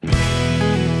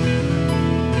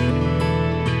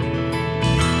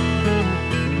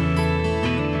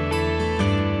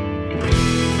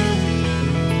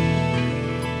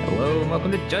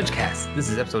welcome to JudgeCast.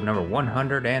 This is episode number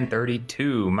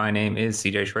 132. My name is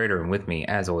CJ Schrader, and with me,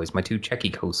 as always, my two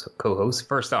Checky co-hosts.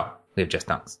 First off, we have Jess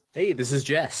Tonks. Hey, this is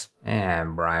Jess.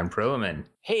 And Brian Perlman.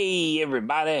 Hey,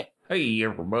 everybody. Hey,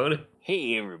 everybody.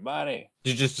 Hey, everybody.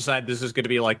 Did you just decide this is going to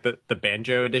be like the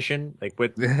banjo edition? Like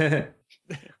with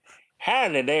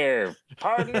Howdy there,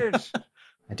 partners.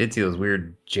 I did see those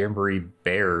weird jamboree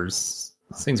bears.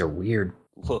 Those things are weird.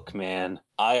 Look, man,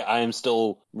 I am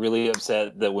still really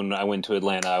upset that when I went to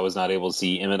Atlanta, I was not able to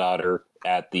see Emmett Otter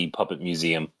at the Puppet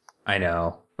Museum. I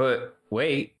know. But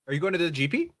wait. Are you going to the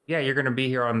GP? Yeah, you're going to be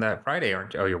here on that Friday,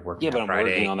 aren't you? Oh, you're working Yeah, but I'm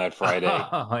Friday. working on that Friday.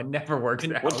 Oh, it never works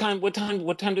out. What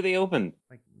time do they open?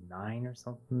 Like 9 or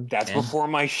something? That's 10? before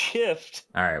my shift.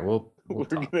 All right, we'll We're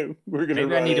talk. gonna Maybe I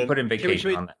run need to in. put in vacation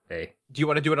we- on that day. Do you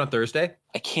want to do it on Thursday?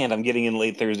 I can't. I'm getting in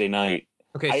late Thursday night.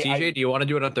 Okay, I- CJ, do you want to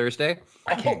do it on Thursday?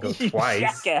 I can't go you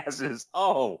twice. jackasses.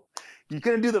 Oh, you're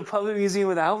gonna do the Puppet Museum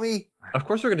without me? Of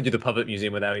course we're going to do the Puppet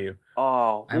Museum without you.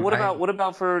 Oh, I'm- well, what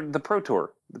about for the Pro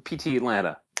Tour, the PT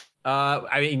Atlanta? I'm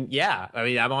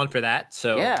on for that.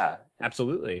 So Yeah,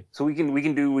 absolutely. so we can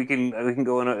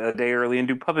go in a day early and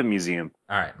do Puppet Museum.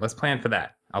 All right, let's plan for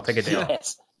that. I'll take a day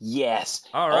off. Yes.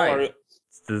 All right.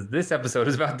 This episode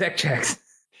is about deck checks.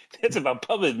 It's about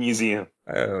Puppet Museum.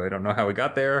 Oh, I don't know how we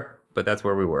got there, but that's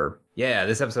where we were. Yeah,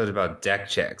 this episode is about deck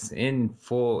checks in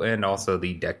full and also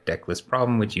the deck list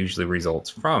problem, which usually results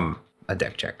from a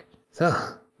deck check. So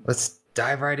let's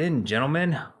dive right in,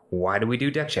 gentlemen. Why do we do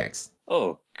deck checks?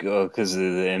 Oh, because the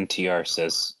MTR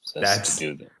says That's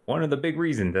to do that. one of the big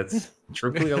reasons. That's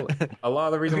truthfully a lot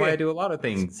of the reason why I do a lot of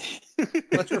things.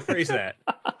 Let's rephrase that.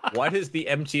 Why does the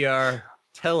MTR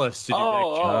tell us to do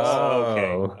Oh, deck checks?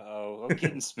 okay. Oh. Oh, I'm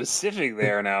getting specific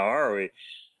there now, are we?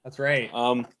 That's right.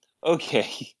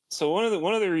 Okay. So one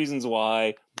of the reasons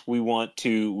why we want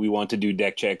to do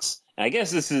deck checks, and I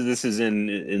guess this is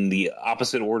in the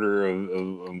opposite order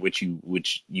of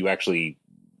which you actually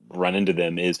run into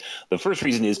them, is the first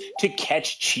reason is to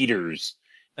catch cheaters.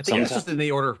 I think it's sometimes- just in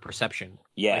the order of perception.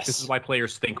 Yes. Like, this is why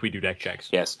players think we do deck checks.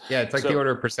 Yes. Yeah, it's like So- the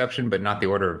order of perception, but not the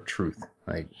order of truth.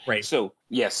 Like, Right. So,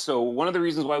 yes. So, one of the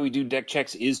reasons why we do deck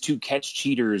checks is to catch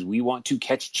cheaters. We want to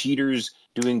catch cheaters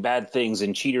doing bad things,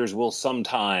 and cheaters will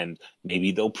sometimes,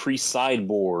 maybe they'll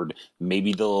pre-sideboard,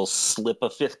 maybe they'll slip a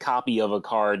fifth copy of a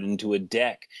card into a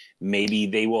deck, maybe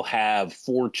they will have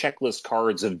 4 checklist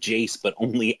cards of Jace, but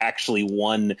only actually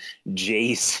 1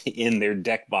 Jace in their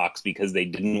deck box because they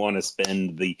didn't want to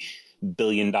spend the $1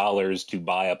 billion to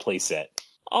buy a playset.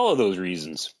 All of those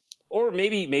reasons. Or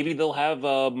maybe they'll have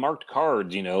marked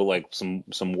cards, like some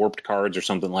warped cards or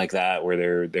something like that,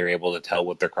 where they're able to tell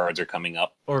what their cards are coming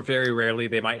up. Or very rarely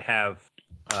they might have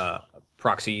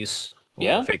proxies or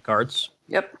Yeah. fake cards.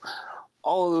 Yep.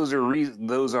 All of those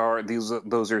are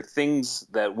those are things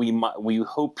that we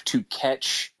hope to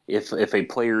catch if a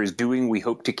player is doing. We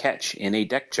hope to catch in a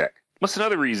deck check. What's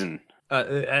another reason?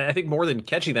 I think more than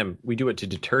catching them, we do it to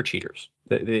deter cheaters.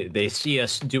 They see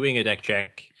us doing a deck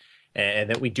check, and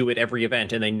that we do it every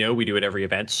event, and they know we do it every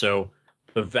event. So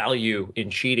the value in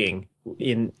cheating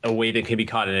in a way that can be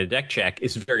caught in a deck check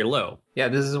is very low. yeah,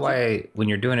 this is why when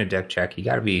you're doing a deck check, you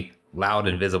got to be loud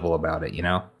and visible about it,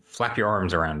 Flap your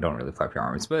arms around. Don't really flap your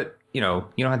arms, but, you don't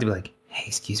have to be like, hey,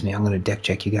 excuse me, I'm going to deck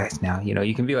check you guys now.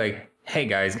 You can be like, hey,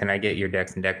 guys, can I get your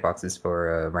decks and deck boxes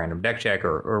for a random deck check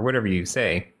or whatever you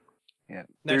say. Yeah.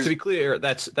 Now, to be clear,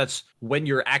 that's when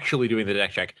you're actually doing the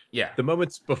deck check. Yeah. The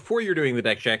moments before you're doing the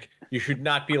deck check, you should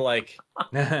not be like,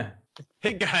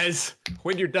 hey, guys,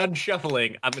 when you're done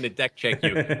shuffling, I'm going to deck check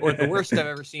you. Or the worst I've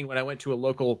ever seen when I went to a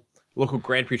local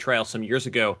Grand Prix trial some years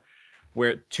ago,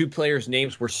 where 2 players'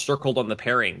 names were circled on the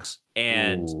pairings.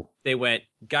 And Ooh. they went,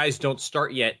 guys, don't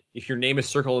start yet. If your name is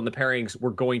circled in the pairings, we're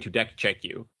going to deck check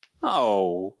you.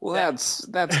 Oh, well, that's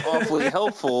awfully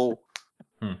helpful.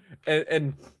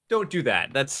 And don't do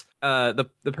that. That's the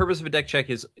purpose of a deck check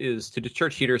is to deter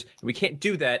cheaters. We can't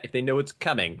do that if they know it's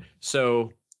coming.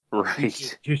 So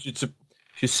Right. you should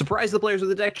surprise the players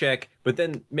with a deck check, but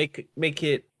then make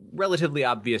it relatively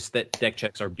obvious that deck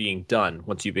checks are being done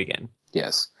once you begin.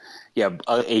 Yes. Yeah,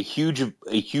 a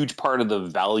huge part of the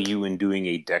value in doing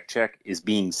a deck check is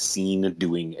being seen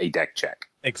doing a deck check.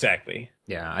 Exactly.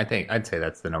 Yeah, I'd say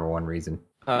that's the number one reason.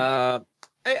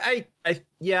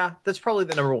 Yeah, that's probably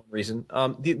the number one reason.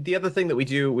 The other thing that we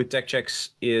do with deck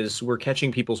checks is we're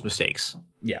catching people's mistakes.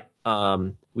 Yeah.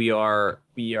 We are,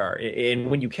 and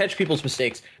when you catch people's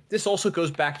mistakes, this also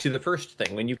goes back to the first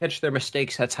thing. When you catch their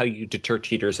mistakes, that's how you deter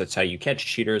cheaters. That's how you catch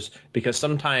cheaters, because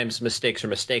sometimes mistakes are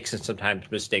mistakes, and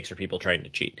sometimes mistakes are people trying to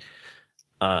cheat.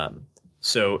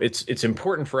 So it's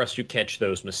important for us to catch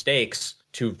those mistakes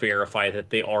to verify that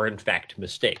they are in fact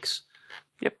mistakes.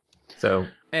 Yep.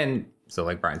 So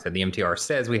like Brian said, the MTR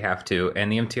says we have to,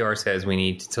 and the MTR says we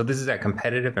need to, so this is at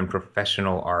competitive and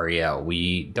professional REL.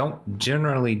 We don't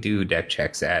generally do deck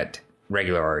checks at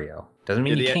regular REL. Doesn't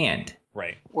mean you can't.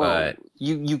 Right. Well,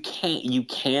 you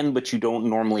can, but you don't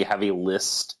normally have a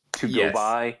list to go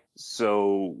by.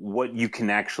 So what you can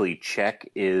actually check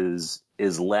is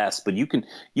less, but you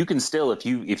can still, if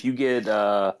you get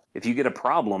a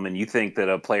problem and you think that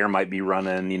a player might be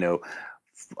running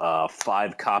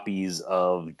 5 copies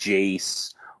of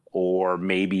Jace, or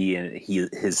maybe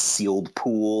his sealed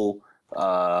pool,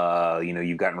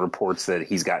 you've gotten reports that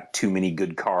he's got too many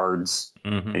good cards,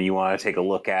 and you want to take a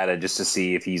look at it just to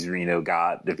see if he's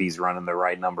if he's running the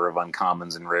right number of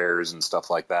uncommons and rares and stuff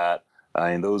like that.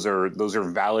 And those are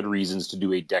valid reasons to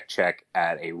do a deck check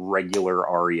at a regular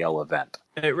REL event.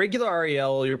 At regular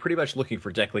REL, you're pretty much looking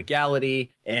for deck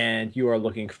legality, and you are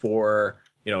looking for,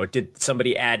 did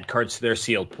somebody add cards to their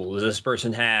sealed pool? Does this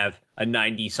person have a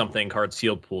 90-something card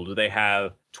sealed pool? Do they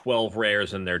have 12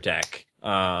 rares in their deck?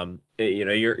 That's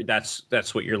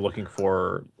what you're looking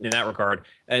for in that regard.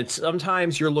 And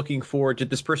sometimes you're looking for, did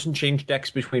this person change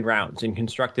decks between rounds? And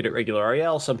constructed at regular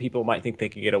REL, some people might think they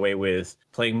could get away with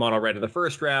playing mono red in the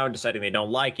first round, deciding they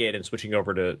don't like it, and switching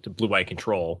over to blue-white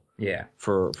control. Yeah.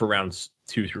 For rounds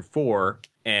 2 through 4.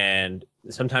 And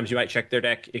sometimes you might check their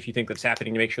deck if you think that's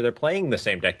happening to make sure they're playing the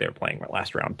same deck they were playing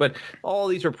last round. But all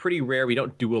these are pretty rare. We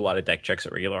don't do a lot of deck checks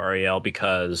at regular REL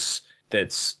because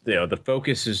that's, the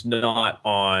focus is not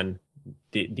on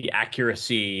the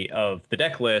accuracy of the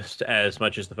deck list as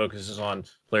much as the focus is on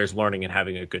players learning and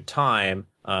having a good time.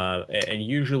 And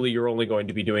usually you're only going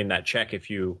to be doing that check if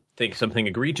you think something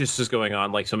egregious is going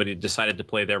on, like somebody decided to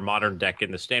play their modern deck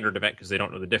in the standard event because they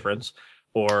don't know the difference,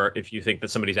 or if you think that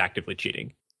somebody's actively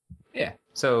cheating. Yeah.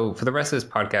 So for the rest of this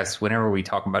podcast, whenever we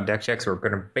talk about deck checks, we're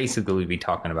going to basically be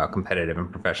talking about competitive and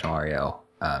professional REL.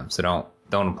 So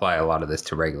don't apply a lot of this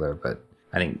to regular, but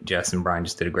I think Jess and Brian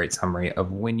just did a great summary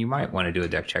of when you might want to do a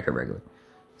deck check at regular.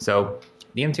 So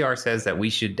the MTR says that we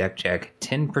should deck check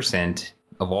 10%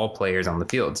 of all players on the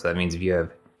field. So that means if you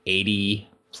have 80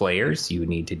 players, you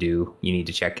need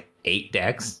to check 8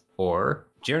 decks. Or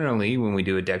generally, when we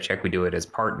do a deck check, we do it as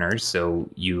partners. So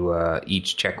you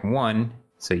each check 1.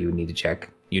 So you need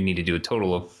to do a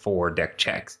total of 4 deck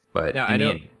checks. But now,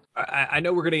 I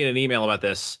know we're going to get an email about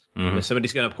this.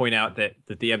 Somebody's going to point out that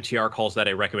the MTR calls that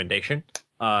a recommendation.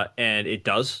 And it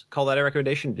does call that a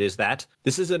recommendation. It is that.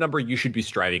 This is a number you should be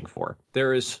striving for.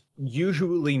 There is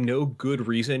usually no good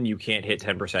reason you can't hit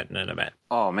 10% in an event.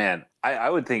 Oh, man. I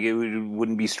would think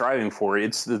wouldn't be striving for it.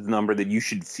 It's the number that you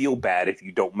should feel bad if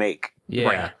you don't make.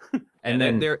 Yeah. Right. And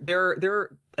then there,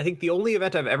 I think the only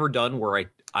event I've ever done where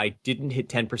I didn't hit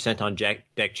 10% on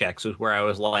deck checks was where I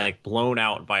was like blown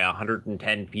out by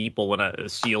 110 people in a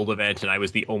sealed event, and I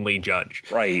was the only judge.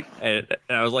 Right. And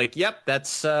I was like, "Yep,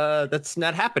 that's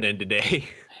not happening today."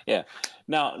 Yeah.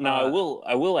 Now I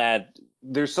will add,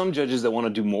 there's some judges that want to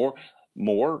do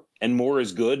more, and more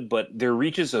is good, but there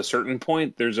reaches a certain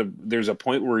point. There's a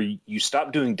point where you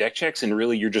stop doing deck checks and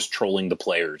really you're just trolling the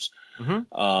players.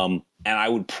 And I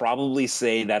would probably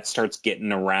say that starts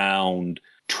getting around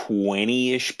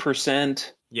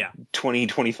 20-ish%. Yeah.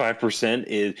 20-25%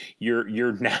 is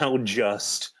you're now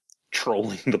just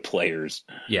trolling the players.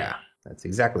 Yeah. That's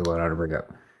exactly what I want to bring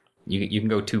up. You can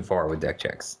go too far with deck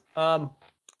checks.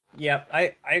 Yeah,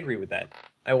 I agree with that.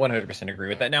 I 100% agree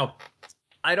with that. Now,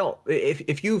 I don't,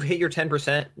 if you've hit your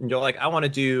 10% and you're like, I want to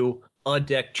do a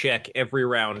deck check every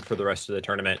round for the rest of the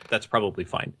tournament, that's probably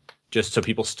fine. Just so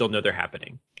people still know they're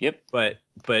happening. Yep. But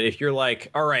if you're like,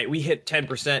 all right, we hit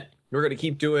 10%, we're going to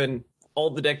keep doing all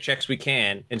the deck checks we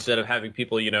can instead of having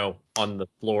people, on the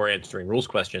floor answering rules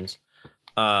questions,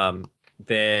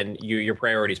 then your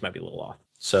priorities might be a little off.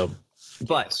 So,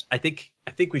 but I think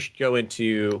we should go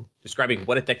into describing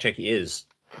what a deck check is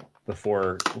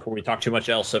before we talk too much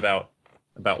else about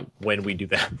when we do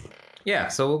that. Yeah,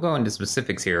 so we'll go into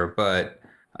specifics here, but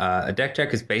a deck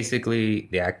check is basically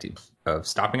the act of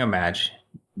stopping a match,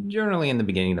 generally in the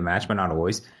beginning of the match, but not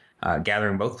always,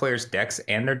 gathering both players' decks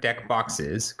and their deck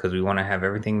boxes, because we want to have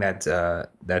everything that's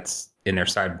in their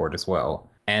sideboard as well.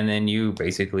 And then you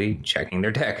basically checking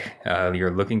their deck.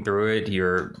 You're looking through it,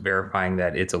 you're verifying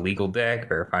that it's a legal deck,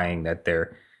 verifying that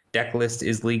their deck list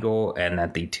is legal, and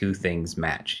that the two things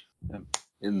match.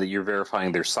 And that you're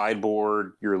verifying their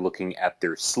sideboard, you're looking at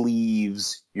their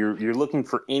sleeves, you're looking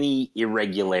for any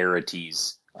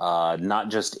irregularities, not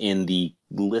just in the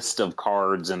list of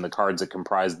cards and the cards that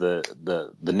comprise the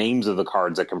names of the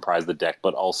cards that comprise the deck,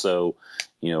 but also,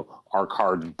 are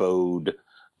cards bowed,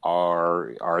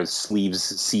 Are sleeves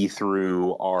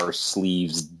see-through? Are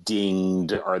sleeves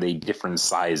dinged? Are they different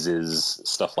sizes?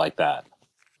 Stuff like that.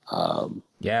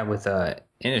 Yeah, with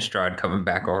Innistrad coming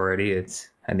back already,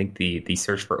 I think the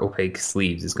search for opaque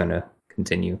sleeves is going to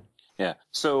continue. Yeah.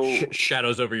 So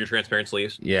Shadows over your transparent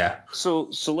sleeves. Yeah. So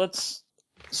let's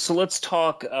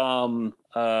talk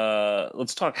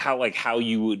let's talk how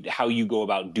you go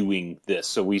about doing this.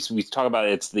 So we talk about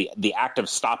it's the act of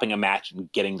stopping a match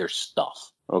and getting their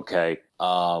stuff. Okay.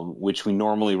 Which we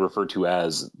normally refer to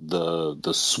as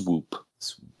the swoop.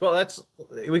 Well,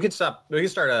 we could start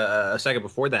a second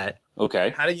before that.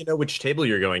 Okay. How do you know which table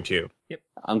you're going to? Yep.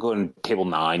 I'm going table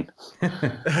 9.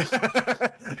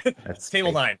 That's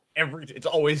table 9. It's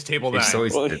always table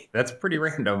 9. That's pretty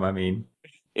random. I mean,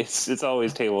 it's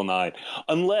always table 9,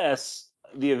 unless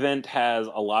the event has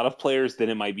a lot of players. Then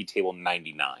it might be table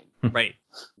 99. Right.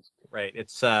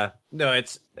 It's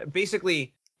it's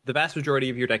basically the vast majority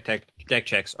of your deck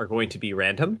checks are going to be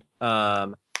random.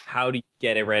 How do you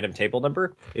get a random table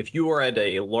number? If you are at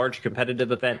a large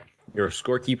competitive event, your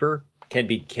scorekeeper can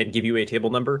give you a table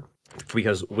number,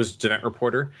 because Wizards Event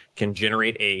Reporter can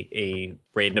generate a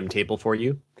random table for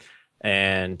you.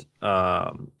 And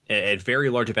at very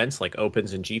large events like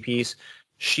Opens and GPs,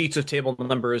 sheets of table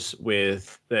numbers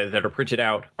that are printed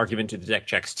out are given to the deck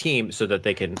checks team so that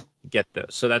they can get those.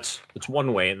 So that's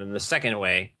one way. And then the second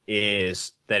way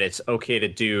is that it's okay to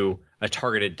do a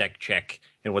targeted deck check.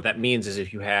 And what that means is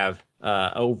if you have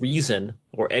a reason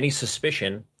or any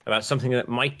suspicion about something that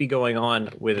might be going on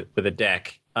with a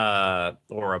deck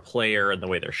or a player and the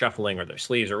way they're shuffling or their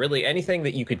sleeves, or really anything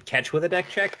that you could catch with a deck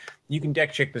check, you can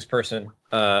deck check this person.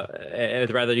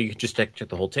 Rather, you could just deck check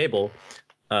the whole table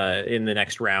in the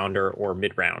next round or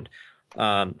mid round.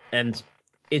 And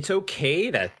it's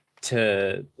okay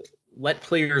to let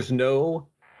players know,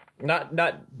 not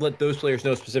let those players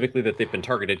know specifically that they've been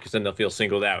targeted, because then they'll feel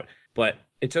singled out. But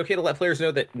it's okay to let players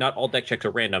know that not all deck checks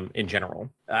are random in general.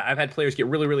 I've had players get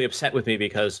really, really upset with me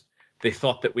because they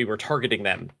thought that we were targeting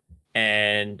them.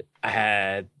 And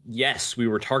yes, we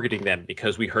were targeting them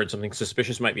because we heard something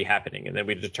suspicious might be happening. And then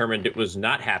we determined it was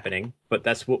not happening. But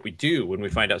that's what we do when we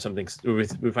find out somebody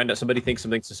thinks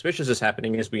something suspicious is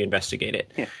happening, is we investigate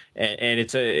it. Yeah. And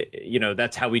it's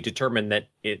that's how we determine that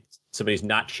somebody's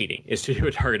not cheating, is to do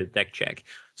a targeted deck check.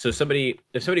 So if somebody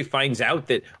finds out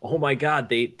that, oh my God,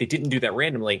 they didn't do that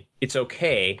randomly, it's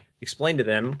okay. Explain to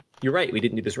them, you're right, we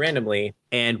didn't do this randomly,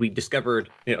 and we discovered,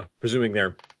 presuming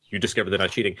you discovered they're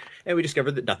not cheating, and we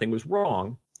discovered that nothing was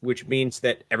wrong, which means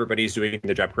that everybody's doing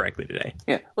their job correctly today.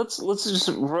 Yeah, let's just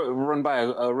run by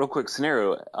a real quick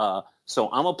scenario. So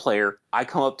I'm a player. I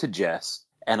come up to Jess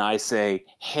and I say,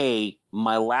 "Hey,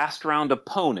 my last round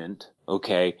opponent.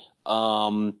 Okay,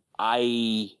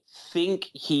 I think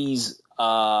he's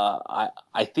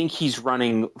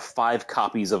running 5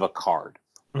 copies of a card,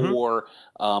 mm-hmm. or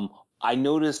I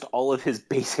noticed all of his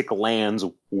basic lands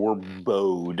were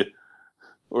bowed,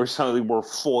 or something were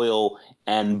foil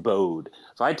and bowed."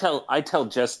 So I tell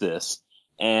Jess this,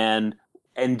 and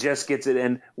Jess gets it.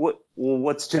 And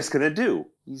what's Jess gonna do?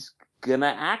 He's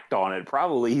gonna act on it.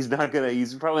 Probably he's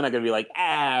probably not gonna be like,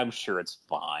 I'm sure it's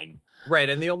fine. Right,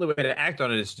 and the only way to act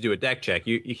on it is to do a deck check.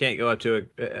 You can't go up to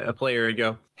a player and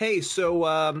go, "Hey, so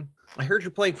I heard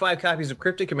you're playing 5 copies of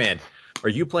Cryptic Command. Are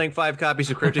you playing 5 copies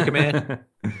of Cryptic Command?"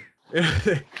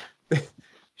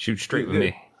 Shoot straight with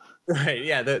me. Right,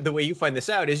 yeah. The way you find this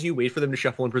out is you wait for them to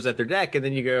shuffle and present their deck, and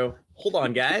then you go, "Hold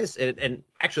on, guys." And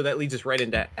actually, that leads us right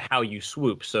into how you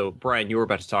swoop. So, Brian, you were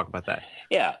about to talk about that.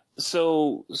 Yeah.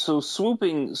 So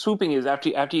swooping is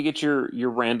after you get your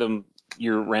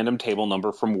random table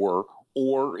number from Whir,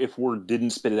 or if Whir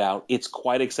didn't spit it out, it's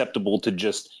quite acceptable to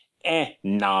just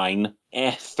 9,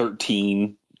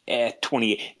 13,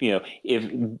 28.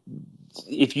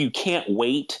 If you can't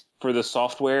wait for the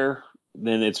software,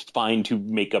 then it's fine to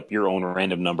make up your own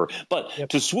random number. But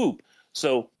to swoop,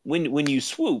 so when you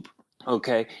swoop,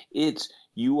 okay,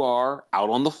 you are out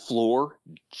on the floor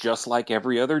just like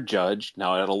every other judge.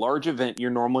 Now, at a large event, you're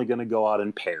normally going to go out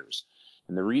in pairs.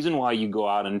 And the reason why you go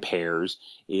out in pairs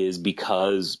is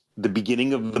because the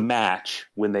beginning of the match,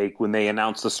 when they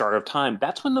announce the start of time,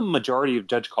 that's when the majority of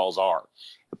judge calls are.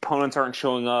 Opponents aren't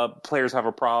showing up. Players have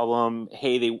a problem.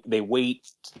 Hey, they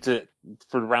wait for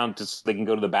the round so they can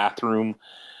go to the bathroom,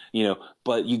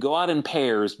 But you go out in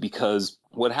pairs because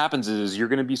what happens is you're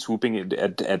going to be swooping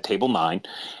at table 9,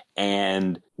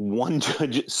 and one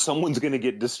judge, someone's going to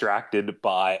get distracted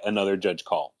by another judge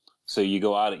call. So you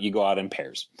go out in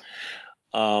pairs.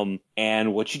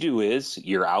 And what you do is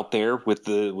you're out there with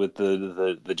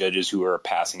the judges who are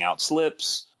passing out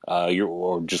slips,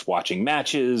 or just watching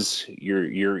matches.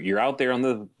 You're out there on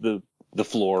the the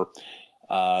floor.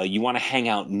 You want to hang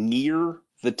out near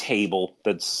the table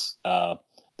that's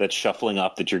shuffling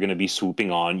up that you're going to be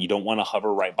swooping on. You don't want to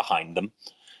hover right behind them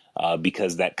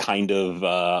because that kind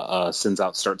of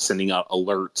starts sending out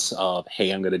alerts of,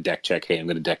 hey, I'm going to deck check. Hey, I'm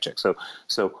going to deck check.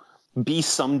 So be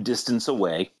some distance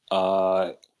away.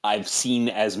 I've seen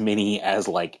as many as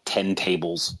like 10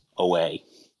 tables away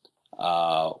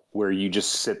where you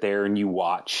just sit there and you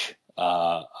watch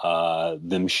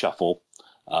them shuffle.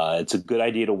 It's a good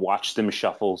idea to watch them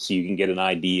shuffle so you can get an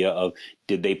idea of,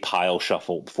 did they pile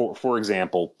shuffle? For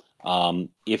example,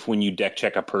 if when you deck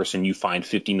check a person, you find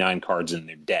 59 cards in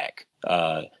their deck,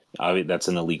 that's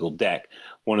an illegal deck.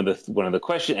 One of the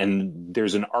questions, and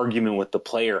there's an argument with the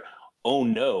player, oh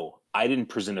no, I didn't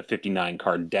present a 59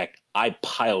 card deck. I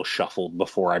pile shuffled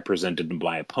before I presented to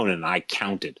my opponent and I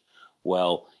counted.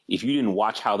 Well, if you didn't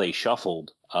watch how they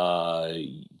shuffled,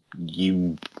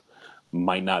 you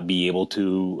might not be able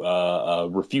to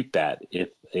refute that if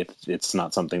it's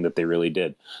not something that they really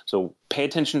did. So pay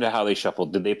attention to how they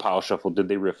shuffled. Did they pile shuffle? Did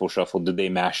they riffle shuffle? Did they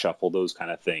mass shuffle? Those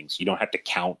kind of things. You don't have to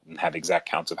count and have exact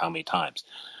counts of how many times.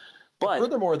 But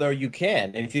furthermore, though, you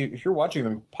can. If you're watching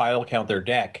them pile count their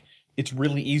deck, it's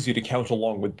really easy to count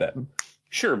along with them.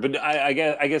 Sure, but I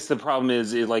guess the problem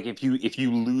is like if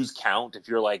you lose count, if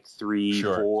you're like 3,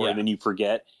 4, and then you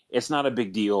forget, it's not a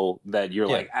big deal that you're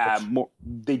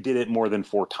they did it more than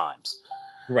 4 times.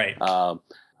 Right.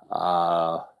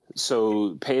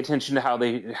 So pay attention to how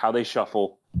they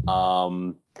shuffle.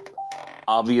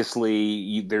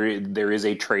 Obviously, there is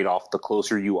a trade-off. The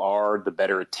closer you are, the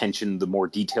better attention, the more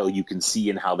detail you can see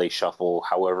in how they shuffle.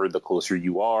 However, the closer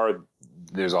you are,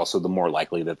 there's also the more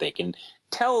likely that they can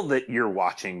tell that you're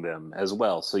watching them as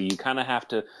well. So you kind of have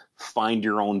to find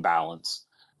your own balance.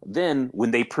 Then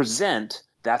when they present,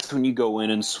 that's when you go in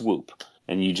and swoop,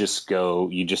 and you just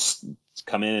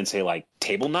come in and say like,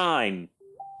 table 9,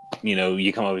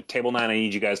 you come up with table 9. I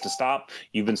need you guys to stop.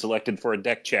 You've been selected for a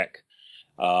deck check.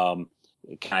 Can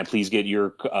I please get your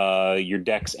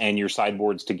decks and your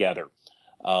sideboards together?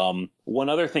 One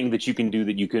other thing that you can do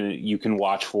that you can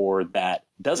watch for that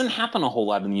doesn't happen a whole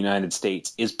lot in the United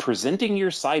States is presenting your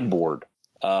sideboard.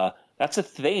 That's a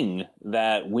thing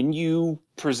that when you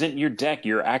present your deck,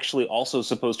 you're actually also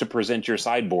supposed to present your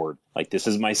sideboard. Like, this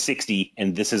is my 60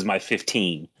 and this is my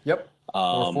 15. Yep.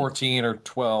 Or 14 or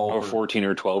 12. Or 14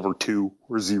 or 12 or 2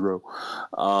 or 0.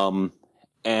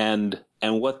 And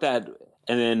what that...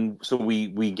 And then, so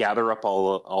we gather up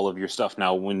all of your stuff.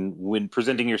 Now, when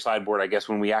presenting your sideboard, I guess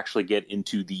when we actually get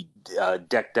into the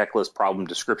deck list problem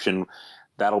description,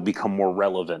 that'll become more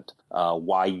relevant,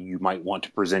 why you might want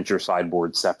to present your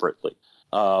sideboard separately.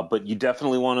 But you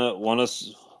definitely want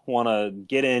to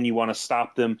get in. You want to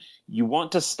stop them. You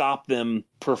want to stop them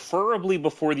preferably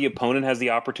before the opponent has the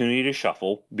opportunity to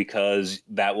shuffle, because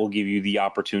that will give you the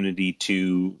opportunity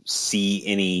to see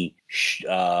any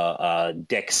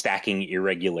deck stacking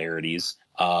irregularities.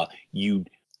 You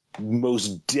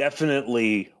most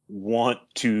definitely want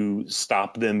to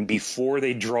stop them before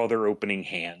they draw their opening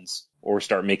hands or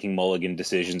start making mulligan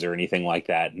decisions or anything like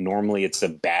that. Normally it's a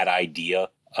bad idea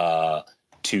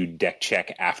to deck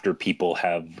check after people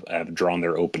have drawn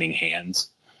their opening hands.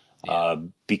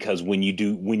 Because when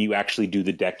you actually do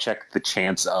the deck check, the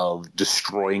chance of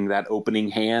destroying that opening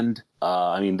hand,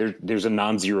 there's a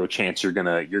non-zero chance you're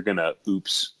gonna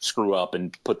screw up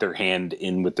and put their hand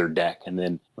in with their deck, and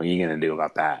then what are you gonna do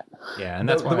about that? Yeah, and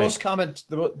that's the most common.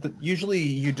 Usually,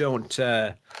 you don't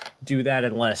do that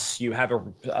unless you have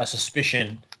a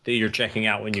suspicion that you're checking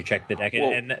out when you check the deck,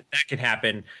 and that can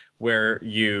happen where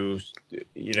if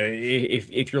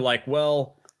you're like,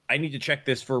 well, I need to check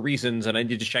this for reasons, and I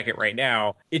need to check it right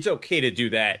now. It's okay to do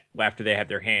that after they have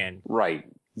their hand. Right.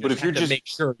 But if you're just make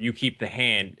sure you keep the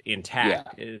hand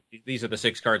intact. Yeah. These are the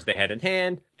 6 cards they had in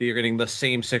hand. You're getting the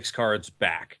same 6 cards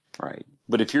back. Right.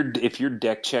 But if you're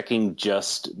deck checking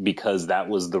just because that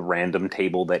was the random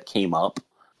table that came up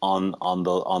on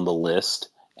the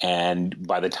list, and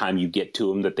by the time you get to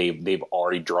them that they've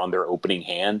already drawn their opening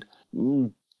hand,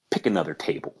 pick another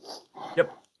table.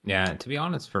 Yep. Yeah. To be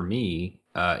honest, for me,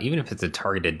 even if it's a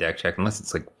targeted deck check, unless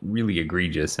it's like really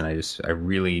egregious and I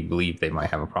really believe they might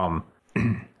have a problem,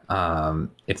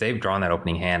 if they've drawn that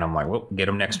opening hand, I'm like, well, get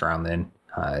them next round then.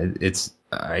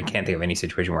 I can't think of any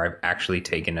situation where I've actually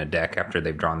taken a deck after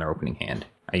they've drawn their opening hand.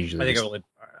 I've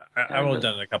only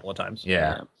done it a couple of times.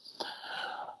 Yeah.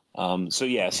 So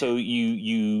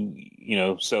you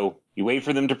wait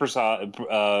for them to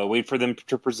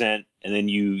present, and then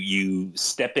you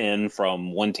step in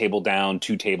from 1 table down,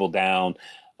 2 table down.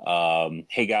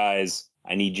 Hey guys,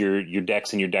 I need your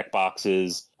decks and your deck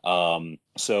boxes.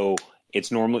 So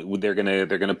It's normally they're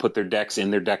gonna put their decks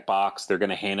in their deck box. They're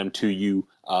gonna hand them to you.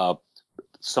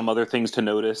 Some other things to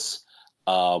notice: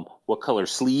 what color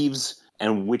sleeves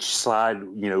and which side,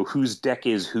 whose deck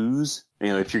is whose.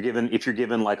 If you're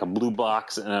given like a blue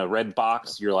box and a red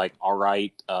box, you're like, all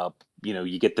right,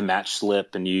 you get the match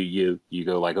slip and you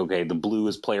go like, okay, the blue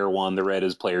is player 1, the red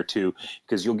is player 2,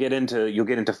 because you'll get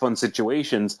into fun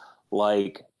situations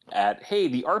like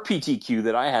the RPTQ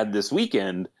that I had this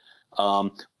weekend.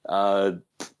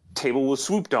 Table was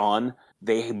swooped on.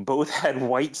 They both had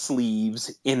white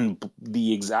sleeves in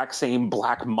the exact same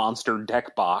black monster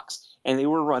deck box, and they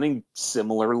were running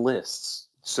similar lists.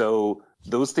 So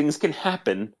those things can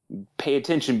happen. Pay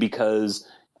attention, because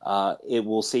it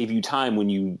will save you time when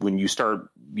you start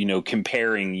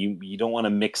comparing. You don't want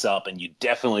to mix up, and you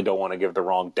definitely don't want to give the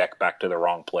wrong deck back to the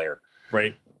wrong player.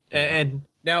 Right. And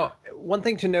now, one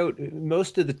thing to note,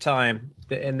 most of the time,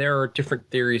 and there are different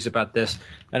theories about this.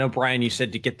 I know, Brian, you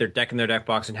said to get their deck in their deck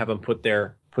box and have them put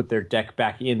their deck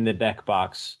back in the deck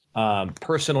box.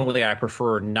 Personally, I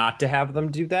prefer not to have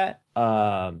them do that,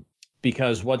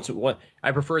 because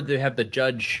I prefer to have the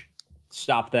judge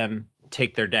stop them,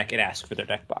 take their deck, and ask for their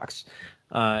deck box,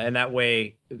 and that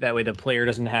way the player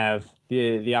doesn't have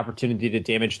the opportunity to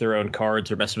damage their own cards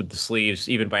or mess with the sleeves,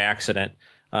 even by accident.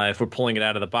 If we're pulling it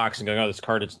out of the box and going, oh, this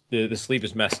card the sleeve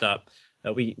is messed up,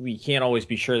 we can't always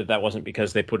be sure that wasn't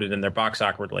because they put it in their box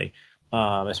awkwardly.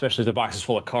 Especially if the box is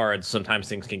full of cards, sometimes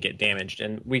things can get damaged,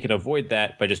 and we can avoid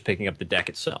that by just picking up the deck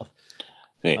itself.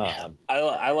 Hey,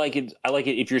 I like it. I like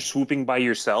it if you're swooping by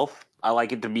yourself. I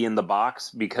like it to be in the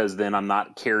box, because then I'm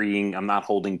not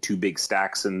holding two big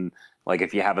stacks, and like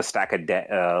if you have a stack of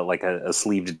like a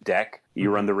sleeved deck, you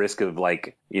run the risk of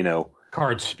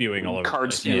cards spewing all over all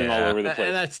over the place.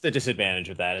 And that's the disadvantage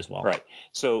of that as well. Right.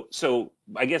 So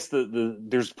I guess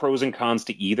there's pros and cons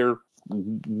to either.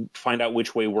 Find out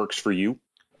which way works for you.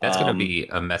 That's going to be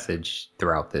a message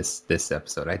throughout this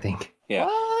episode, I think. Yeah.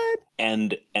 What?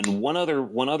 And one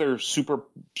other super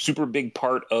big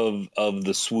part of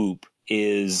the swoop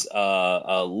is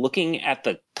looking at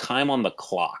the time on the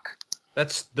clock.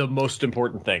 That's the most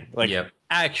important thing. Yep.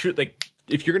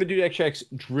 If you're going to do deck checks,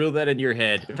 drill that into your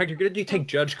head. In fact, you're going to take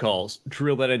judge calls,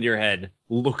 drill that into your head.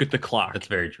 Look at the clock. That's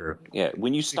very true. Yeah,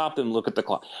 when you stop them, look at the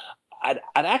clock. I'd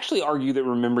actually argue that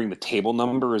remembering the table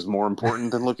number is more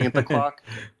important than looking at the clock.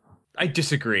 I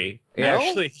disagree. Yeah,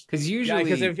 actually, because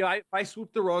usually, if I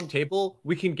swoop the wrong table,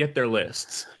 we can get their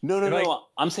lists. No.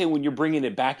 I'm saying when you're bringing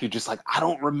it back, you're just like, I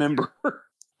don't remember.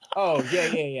 Oh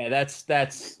yeah. That's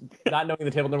not knowing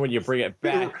the table number when you bring it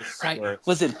back. Right?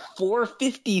 Was it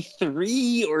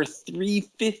 453 or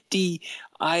 350?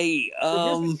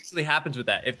 What usually happens with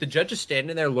that? If the judge is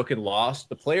standing there looking lost,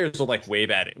 the players will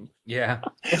wave at him. Yeah.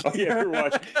 Oh yeah,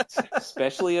 watch.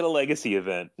 Especially at a legacy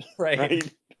event. Right.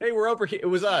 Hey, we're over here. It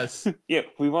was us. Yeah,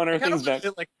 we want our things back.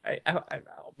 Oh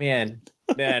man,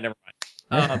 never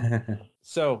mind.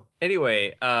 So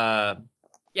anyway,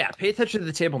 pay attention to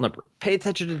the table number. Pay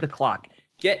attention to the clock.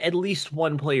 Get at least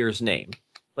one player's name.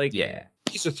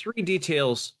 These are 3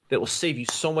 details that will save you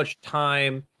so much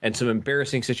time and some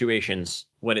embarrassing situations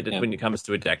when it comes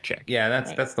to a deck check. Yeah,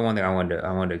 that's the one thing I wanted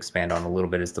to expand on a little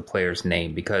bit, is the player's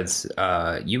name, because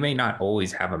you may not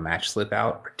always have a match slip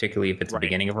out, particularly if it's the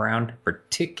beginning of a round,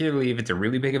 particularly if it's a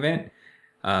really big event.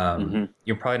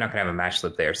 You're probably not gonna have a match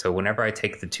slip there. So whenever I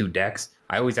take the 2 decks,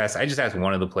 I just ask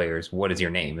one of the players, what is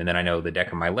your name? And then I know the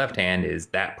deck in my left hand is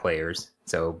that player's.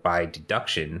 So by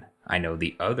deduction, I know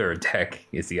the other deck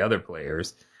is the other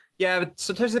player's. Yeah, but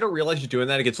sometimes they don't realize you're doing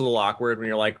that. It gets a little awkward when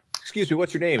you're like, excuse me,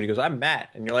 what's your name? And he goes, I'm Matt.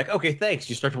 And you're like, okay, thanks.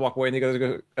 You start to walk away, and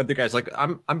the other guy's like,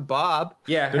 I'm Bob.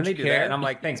 Yeah, don't and they you do care? that, and I'm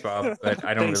like, thanks, Bob, but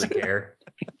I don't really care.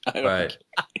 But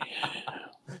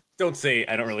don't say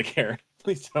I don't really care.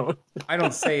 Please don't. I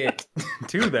don't say it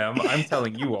to them. I'm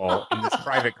telling you all in this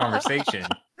private conversation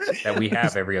that we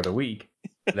have every other week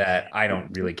that I don't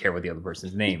really care what the other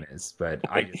person's name is, but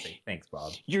I just say, thanks,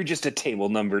 Bob. You're just a table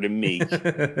number to me.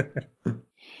 That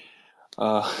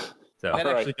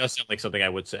actually does sound like something I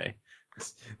would say.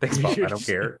 Thanks, Bob. I don't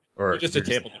care. Or you're just a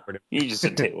table number to me. You're just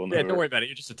a table number. Yeah, don't worry about it.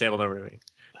 You're just a table number to me.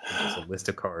 Just a list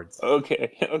of cards.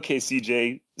 Okay,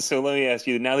 CJ. So let me ask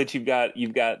you: now that you've got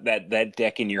that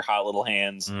deck in your hot little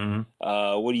hands,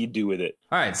 what do you do with it?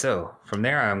 All right. So from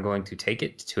there, I'm going to take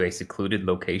it to a secluded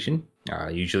location.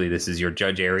 Usually, this is your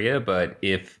judge area, but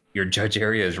if your judge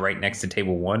area is right next to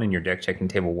table 1 and you're deck checking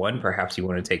table 1, perhaps you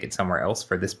want to take it somewhere else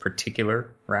for this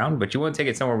particular round. But you want to take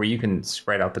it somewhere where you can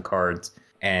spread out the cards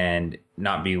and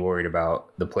not be worried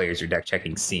about the players you're deck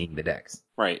checking seeing the decks.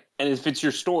 Right. And if it's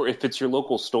your store, if it's your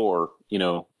local store,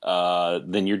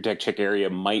 then your deck check area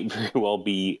might very well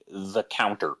be the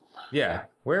counter. Yeah,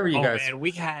 wherever you guys. Man,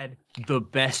 we had the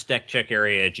best deck check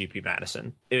area at GP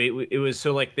Madison. It was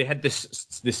so like they had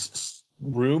this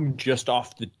room just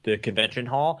off the convention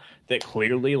hall that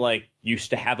clearly like used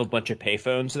to have a bunch of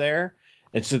payphones there,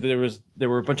 and so there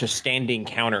were a bunch of standing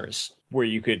counters where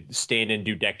you could stand and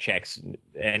do deck checks,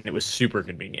 and it was super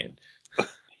convenient.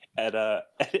 At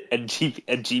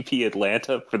GP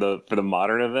Atlanta for the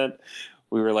modern event,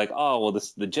 we were like, oh well,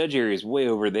 the judge area is way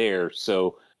over there,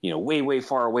 so way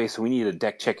far away, so we need a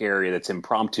deck check area that's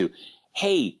impromptu.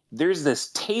 Hey, there's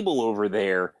this table over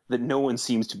there that no one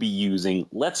seems to be using.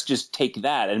 Let's just take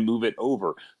that and move it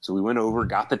over. So we went over,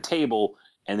 got the table,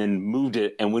 and then moved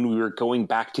it. And when we were going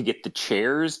back to get the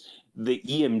chairs, the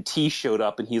EMT showed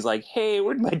up and he's like, hey,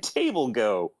 where'd my table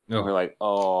go? Oh. And we're like,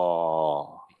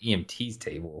 oh. EMT's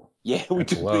table. Yeah, we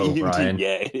That's took low, the EMT. Brian.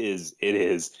 Yeah, it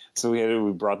is. So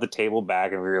we brought the table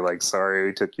back and we were like, sorry,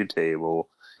 we took your table.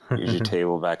 Here's your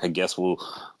table back. I guess we'll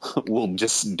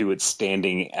just do it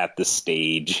standing at the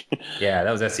stage. Yeah,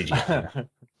 that was SCG.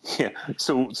 Yeah.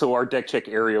 So our deck check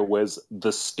area was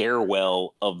the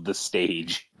stairwell of the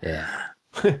stage. Yeah.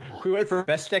 We went from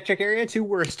best deck check area to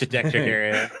worst deck check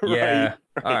area. Yeah.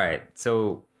 Right. All right.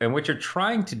 So, and what you're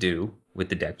trying to do with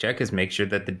the deck check is make sure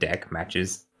that the deck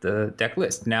matches the deck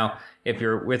list. Now, if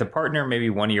you're with a partner, maybe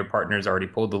one of your partners already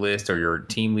pulled the list or your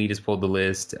team lead has pulled the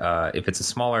list. If it's a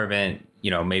smaller event,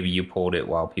 maybe you pulled it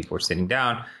while people are sitting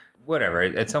down. Whatever.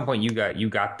 At some point, you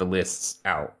got the lists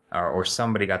out, or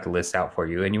somebody got the list out for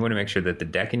you, and you want to make sure that the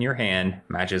deck in your hand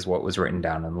matches what was written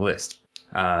down on the list.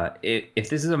 If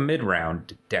this is a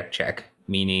mid-round deck check,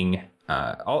 meaning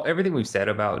everything we've said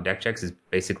about deck checks is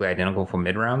basically identical for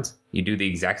mid-rounds. You do the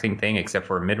exact same thing, except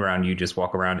for a mid-round, you just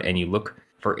walk around and you look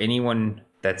for anyone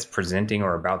that's presenting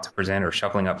or about to present or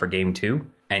shuffling up for game 2,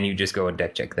 and you just go and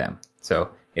deck check them.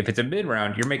 So if it's a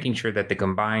mid-round, you're making sure that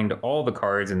all the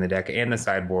cards in the deck and the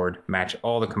sideboard match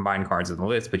all the combined cards in the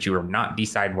list, but you are not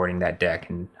desideboarding that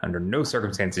deck, and under no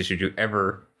circumstances should you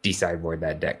ever desideboard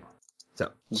that deck.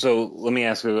 So let me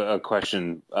ask you a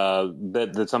question.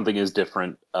 That something is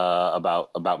different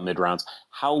about mid rounds.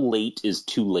 How late is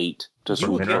too late to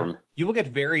sort of? You will get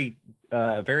very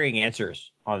varying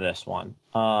answers on this one,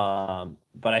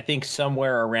 but I think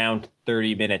somewhere around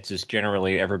 30 minutes is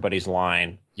generally everybody's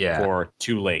line for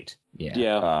too late.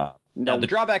 Yeah. Now the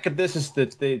drawback of this is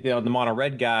that the mono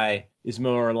red guy is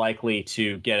more likely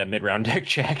to get a mid round deck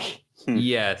check.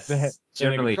 Yes,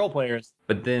 generally control players.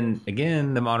 But then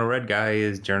again, the mono red guy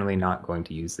is generally not going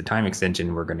to use the time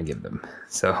extension we're going to give them.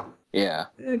 So yeah,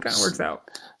 it kind of works out.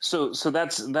 So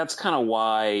that's kind of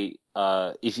why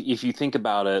if you think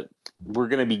about it, we're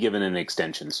going to be given an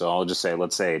extension. So I'll just say,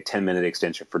 let's say a 10-minute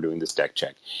extension for doing this deck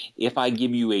check. If I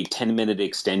give you a 10-minute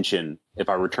extension, if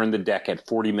I return the deck at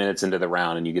 40 minutes into the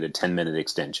round and you get a 10-minute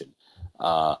extension,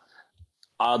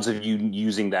 odds of you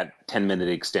using that 10-minute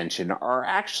extension are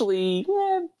actually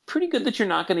pretty good that you're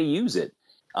not going to use it.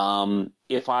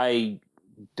 If I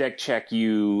deck check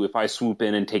you, if I swoop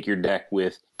in and take your deck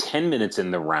with 10 minutes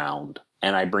in the round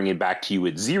and I bring it back to you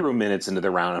at 0 minutes into the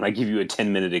round and I give you a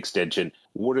 10-minute extension,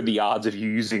 what are the odds of you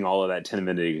using all of that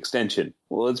 10-minute extension?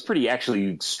 Well, it's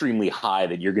actually extremely high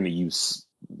that you're going to use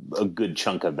a good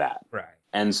chunk of that. Right.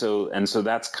 And so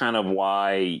that's kind of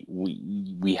why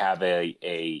we have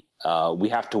we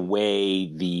have to weigh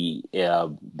the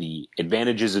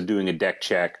advantages of doing a deck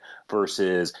check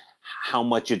versus how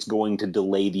much it's going to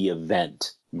delay the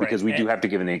event, because we do have to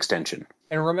give an extension.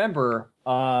 And remember,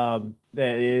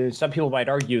 that some people might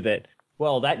argue that,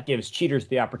 well, that gives cheaters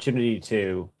the opportunity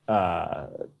to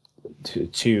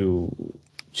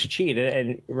cheat.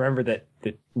 And remember that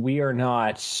we are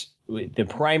not. The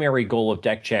primary goal of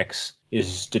deck checks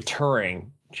is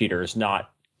deterring cheaters,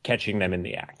 not catching them in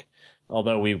the act.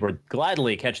 Although we would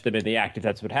gladly catch them in the act if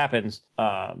that's what happens,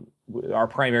 our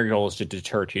primary goal is to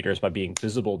deter cheaters by being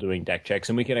visible doing deck checks,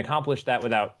 and we can accomplish that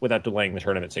without delaying the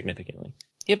tournament significantly.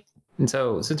 Yep. And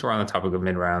so since we're on the topic of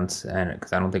mid-rounds, and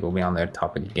because I don't think we'll be on that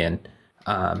topic again,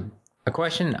 a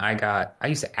question I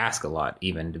used to ask a lot,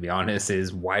 even, to be honest,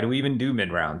 is why do we even do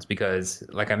mid-rounds? Because,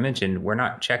 like I mentioned, we're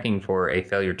not checking for a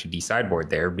failure to desideboard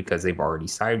there because they've already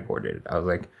sideboarded. I was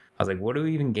like, what are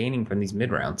we even gaining from these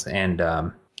mid-rounds? And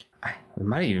it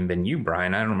might have even been you,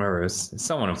 Brian. I don't remember. It was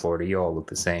someone in Florida. You all look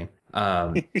the same.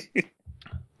 But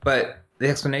the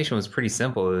explanation was pretty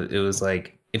simple. It was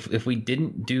like, if we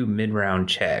didn't do mid-round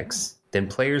checks, then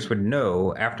players would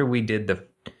know after we did the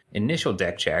initial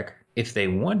deck check, if they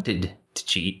wanted to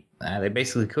cheat, They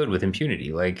basically could with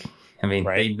impunity. Like, I mean,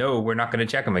 Right. they know we're not going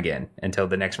to check them again until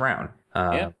the next round.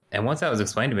 Yeah. And once that was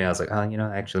explained to me, I was like, oh,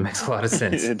 that actually makes a lot of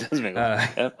sense. It does make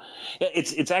yeah.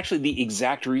 It's actually the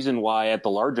exact reason why at the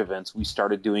large events we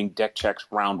started doing deck checks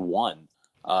round one.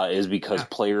 Is because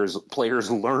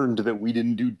players learned that we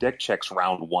didn't do deck checks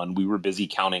round one. We were busy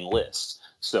counting lists.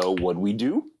 So what we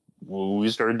do? We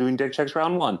started doing deck checks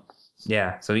round one.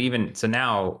 Yeah. So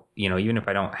now, even if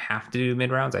I don't have to do mid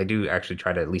rounds, I do actually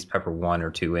try to at least pepper one or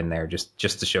two in there just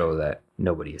to show that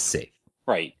nobody is safe.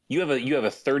 Right. You have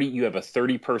a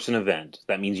 30 person event.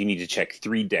 That means you need to check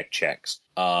 3 deck checks.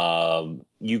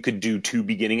 You could do 2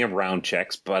 beginning of round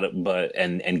checks, but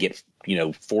get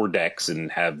 4 decks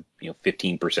and have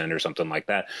 15% or something like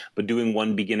that. But doing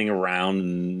 1 beginning of round,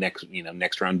 and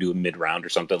next round do a mid round or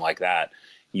something like that.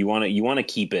 You want to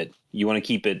keep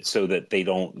it so that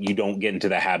you don't get into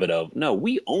the habit of, no,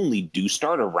 we only do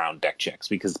starter round deck checks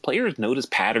because players notice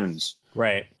patterns.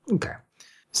 Right. Okay.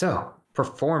 So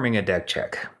performing a deck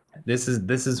check. This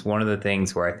is one of the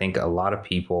things where I think a lot of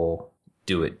people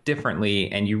do it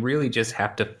differently, and you really just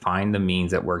have to find the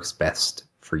means that works best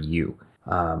for you.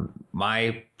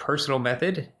 My personal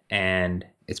method, and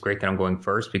it's great that I'm going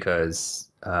first because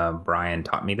Brian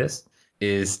taught me this,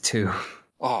 is to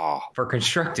for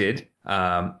constructed.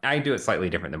 I do it slightly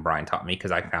different than Brian taught me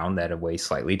because I found that a way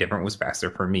slightly different was faster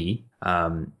for me.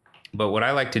 But what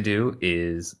I like to do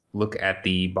is look at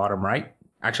the bottom right.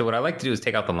 Actually, what I like to do is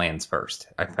take out the lands first.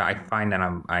 I find that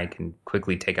I can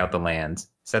quickly take out the lands,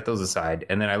 set those aside,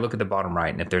 and then I look at the bottom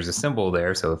right. And if there's a symbol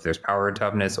there, so if there's power or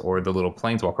toughness or the little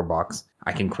planeswalker box,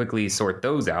 I can quickly sort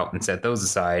those out and set those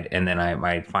aside. And then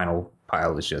my final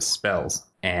pile is just spells.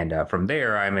 And from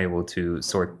there, I'm able to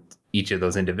sort each of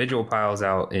those individual piles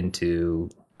out into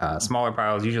smaller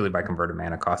piles, usually by converted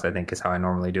mana cost, I think is how I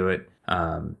normally do it.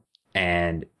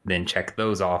 And then check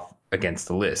those off against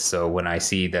the list. So when I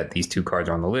see that these 2 cards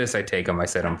are on the list, I take them, I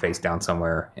set them face down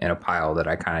somewhere in a pile that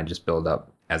I kind of just build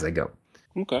up as I go.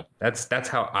 Okay. That's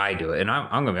how I do it. And I'm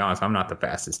going to be honest, I'm not the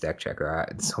fastest deck checker.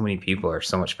 So many people are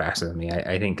so much faster than me.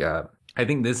 I think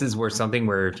this is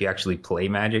where if you actually play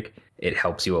Magic, it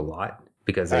helps you a lot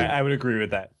because I would agree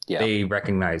with that. Yeah.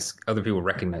 Other people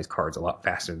recognize cards a lot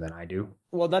faster than I do.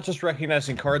 Well, not just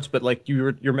recognizing cards, but like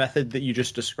your method that you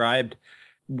just described.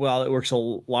 Well, it works a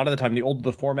lot of the time. The older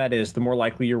the format is, the more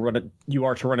likely you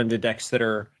are to run into decks that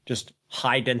are just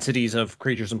high densities of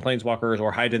creatures and planeswalkers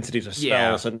or high densities of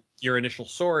spells, and your initial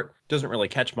sort doesn't really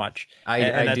catch much.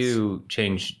 I do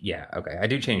change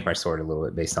my sort a little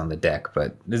bit based on the deck,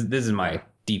 but this is my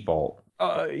default.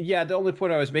 The only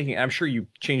point I was making, I'm sure you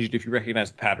change it if you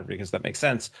recognize the pattern because that makes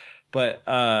sense. But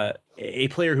a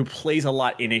player who plays a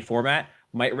lot in a format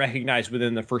might recognize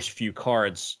within the first few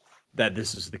cards that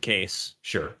this is the case.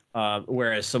 Sure.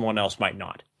 Whereas someone else might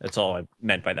not. That's all I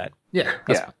meant by that. Yeah.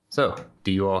 Yeah. So,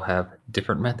 do you all have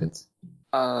different methods?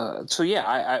 I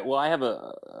have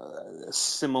a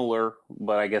similar,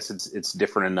 but I guess it's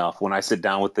different enough. When I sit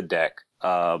down with the deck,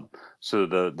 so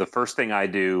the first thing I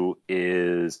do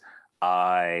is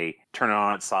I turn it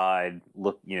on its side,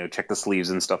 look, check the sleeves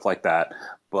and stuff like that.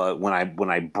 But when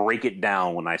I break it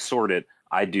down, when I sort it,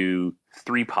 I do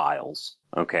 3 piles.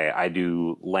 Okay, I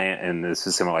do land, and this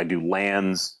is similar. I do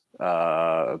lands,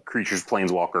 creatures,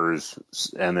 planeswalkers,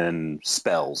 and then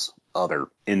spells.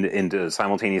 Into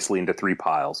simultaneously into 3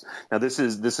 piles. Now this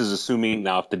is assuming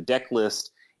if the deck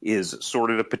list is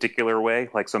sorted a particular way,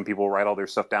 like some people write all their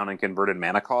stuff down in converted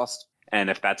mana cost, and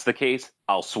if that's the case,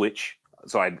 I'll switch.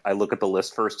 So I look at the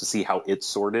list first to see how it's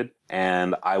sorted,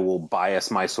 and I will bias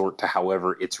my sort to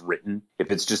however it's written. If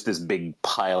it's just this big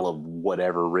pile of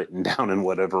whatever written down in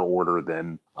whatever order,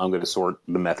 then I'm going to sort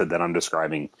the method that I'm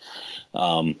describing.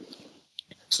 So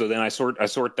then I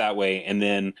sort that way, and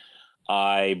then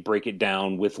I break it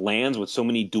down with lands. With so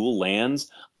many dual lands,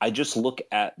 I just look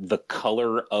at the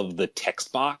color of the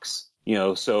text box.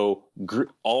 So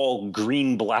all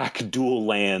green-black dual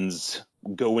lands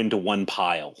go into 1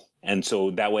 pile. And so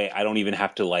that way I don't even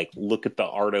have to look at the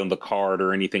art on the card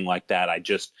or anything like that. I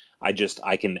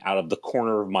can, out of the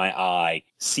corner of my eye,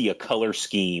 see a color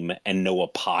scheme and know a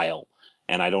pile.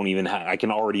 And I don't even I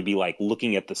can already be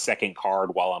looking at the second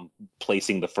card while I'm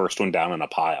placing the first one down in a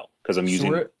pile because I'm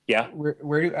using.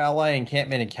 Where do Ally,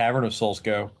 Encampment, and Cavern of Souls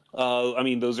go?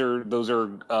 Those are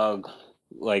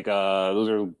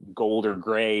gold or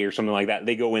gray or something like that.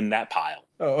 They go in that pile.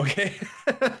 Oh, okay.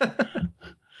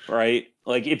 Right?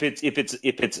 If it's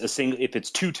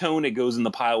 2-tone, it goes in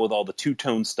the pile with all the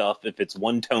 2-tone stuff. If it's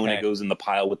 1-tone, It goes in the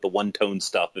pile with the 1-tone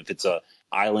stuff. If it's a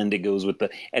island, it goes with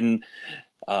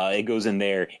it goes in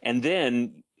there. And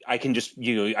then I can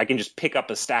just pick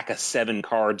up a stack of 7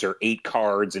 cards or 8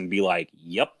 cards and be like,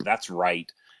 yep, that's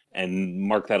right, and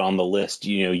mark that on the list.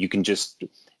 You can just,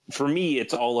 for me,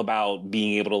 it's all about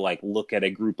being able to like look at a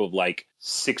group of like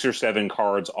 6 or 7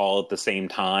 cards all at the same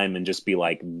time and just be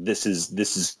like, this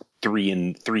is 3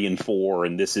 and 4,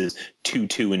 and this is 2,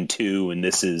 2 and 2, and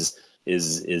this is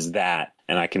that,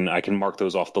 and I can mark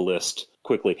those off the list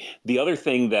quickly. The other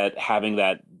thing that having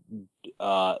that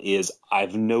is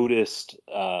I've noticed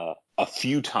a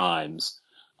few times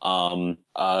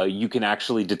you can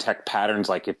actually detect patterns,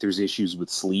 like if there's issues with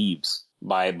sleeves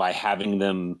by having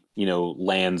them,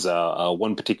 lands.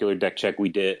 One particular deck check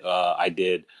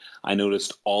I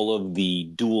noticed all of the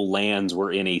dual lands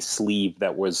were in a sleeve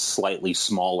that was slightly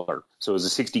smaller. So it was a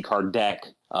 60 card deck.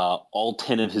 All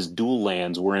 10 of his dual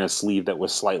lands were in a sleeve that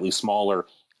was slightly smaller,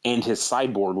 and his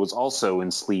sideboard was also in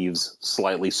sleeves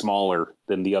slightly smaller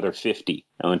than the other 50.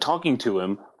 And when talking to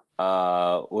him,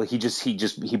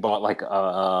 he bought like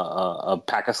a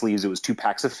pack of sleeves. It was 2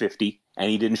 packs of 50, and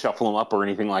he didn't shuffle them up or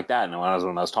anything like that. And when I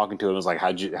was talking to him, I was like,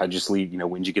 how'd you sleeve?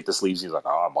 When'd you get the sleeves? He's like,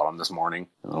 oh, I bought them this morning.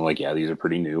 And I'm like, yeah, these are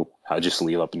pretty new. How'd you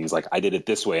sleeve up? And he's like, I did it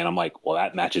this way. And I'm like, well,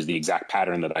 that matches the exact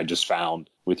pattern that I just found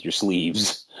with your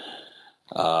sleeves.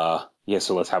 Yeah,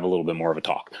 so let's have a little bit more of a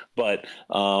talk. But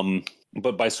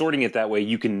by sorting it that way,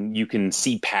 you can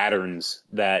see patterns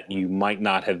that you might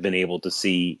not have been able to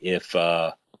see if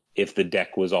the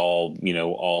deck was all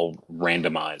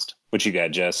randomized. What you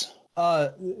got, Jess?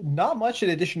 Not much in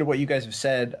addition to what you guys have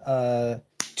said.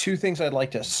 2 things I'd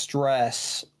like to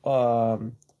stress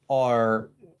are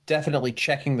definitely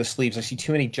checking the sleeves. I see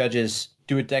too many judges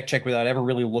do a deck check without ever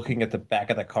really looking at the back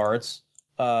of the cards.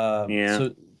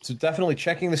 So definitely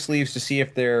checking the sleeves to see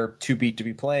if they're too beat to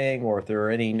be playing, or if there are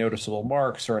any noticeable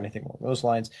marks or anything along those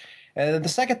lines. And then the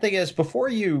second thing is, before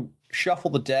you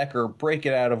shuffle the deck or break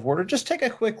it out of order, just take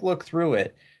a quick look through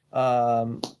it.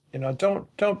 Don't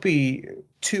be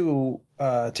too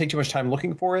take too much time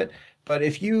looking for it. But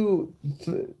if you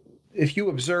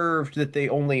observed that they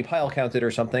only pile counted or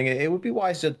something, it would be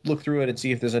wise to look through it and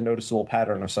see if there's a noticeable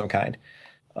pattern of some kind.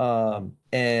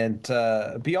 And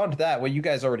beyond that, what you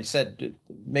guys already said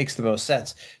makes the most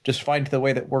sense. Just find the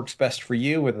way that works best for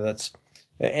you, whether that's,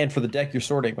 and for the deck you're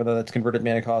sorting, whether that's converted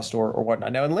mana cost or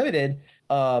whatnot. Now in Limited,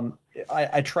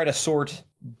 I try to sort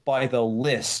by the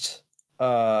list.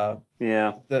 The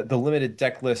Limited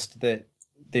deck list that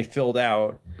they filled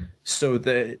out, so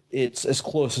that it's as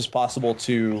close as possible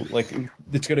to, like,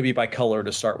 it's going to be by color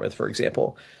to start with, for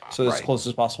example. So as close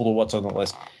as possible to what's on the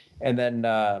list. And then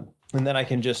I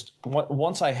can just,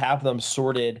 once I have them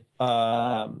sorted,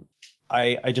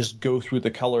 I just go through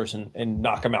the colors and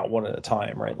knock them out one at a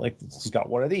time, right? Like, he's got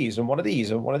one of these and one of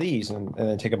these and one of these, and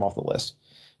then take them off the list.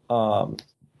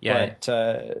 But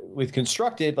with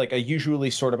Constructed, like, I usually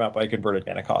sort them out by converted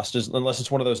mana cost, unless it's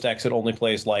one of those decks that only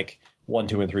plays like 1,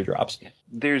 2, and 3 drops.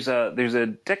 There's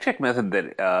a deck check method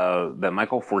that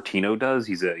Michael Fortino does.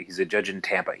 He's a judge in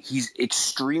Tampa. He's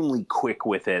extremely quick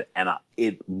with it, and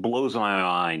it blows my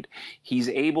mind. He's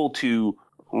able to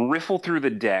riffle through the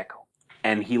deck,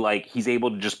 and he's able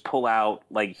to just pull out,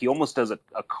 like, he almost does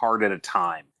a card at a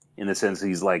time. In the sense,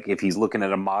 he's like, if he's looking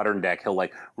at a modern deck, he'll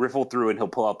like riffle through it and he'll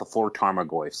pull out the 4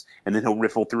 Tarmogoyfs, and then he'll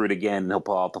riffle through it again and he'll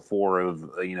pull out the 4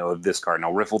 of this card, and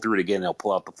he'll riffle through it again and he'll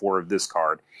pull out the 4 of this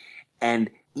card.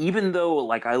 And even though,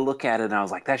 like, I look at it and I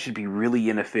was like, that should be really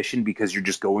inefficient because you're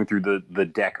just going through the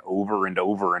deck over and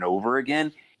over and over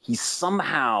again, he's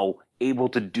somehow able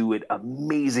to do it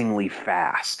amazingly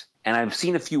fast. And I've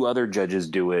seen a few other judges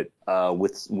do it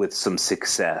with some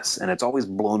success, and it's always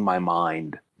blown my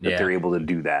mind that they're able to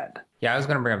do that. Yeah, I was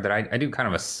going to bring up that I do kind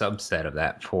of a subset of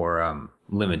that for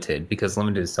Limited, because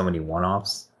Limited is so many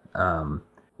one-offs.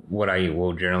 What I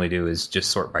will generally do is just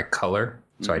sort by color.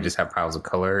 So I just have piles of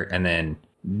color, and then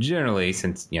generally,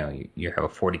 since you have a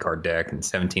 40-card deck and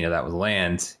 17 of that was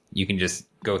lands, you can just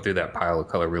go through that pile of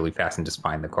color really fast and just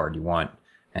find the card you want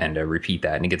and repeat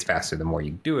that. And it gets faster the more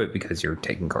you do it because you're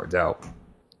taking cards out.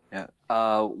 Yeah.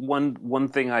 One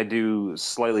thing I do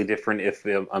slightly different if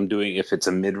it's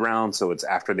a mid round, so it's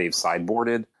after they've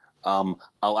sideboarded,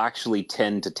 I'll actually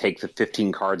tend to take the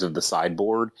 15 cards of the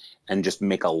sideboard and just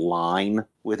make a line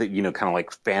with it, kind of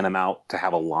like fan them out to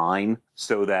have a line,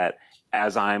 so that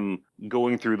as I'm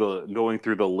going through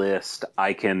the list,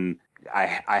 I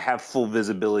have full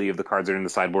visibility of the cards that are in the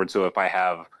sideboard. So if I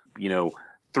have,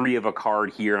 3 of a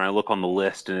card here and I look on the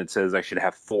list and it says I should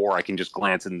have 4, I can just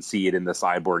glance and see it in the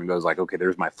sideboard and goes like, okay,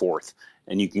 there's my 4th.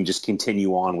 And you can just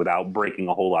continue on without breaking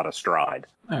a whole lot of stride.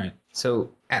 All right.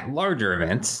 So at larger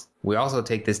events, we also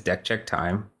take this deck check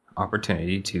time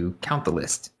opportunity to count the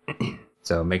list.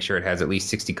 So make sure it has at least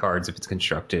 60 cards if it's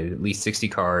constructed, at least 60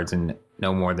 cards and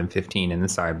no more than 15 in the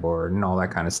sideboard and all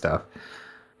that kind of stuff.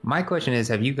 My question is,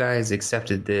 have you guys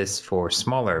accepted this for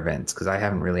smaller events? Because I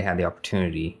haven't really had the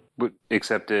opportunity.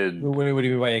 Accepted. What do you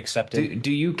mean by accepted?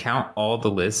 Do you count all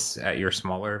the lists at your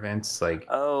smaller events? Like,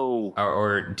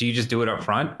 or do you just do it up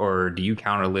front, or do you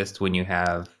count a list when you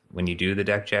do the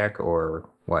deck check, or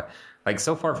what? Like,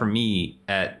 so far for me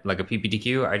at like a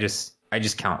PPTQ,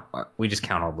 we just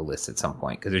count all the lists at some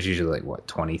point, because there's usually like what,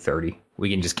 20, 30.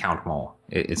 We can just count them all.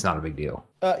 It's not a big deal.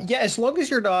 Yeah, as long as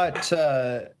you're not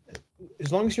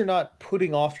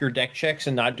putting off your deck checks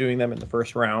and not doing them in the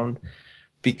first round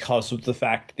because of the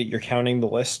fact that you're counting the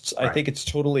lists, right. I think it's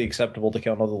totally acceptable to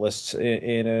count all the lists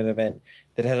in an event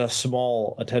that has a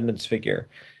small attendance figure.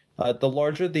 The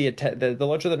larger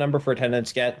the number for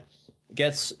attendance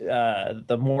gets,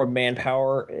 the more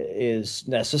manpower is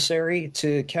necessary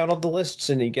to count all the lists,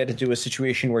 and you get into a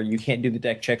situation where you can't do the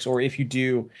deck checks, or if you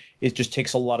do, it just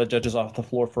takes a lot of judges off the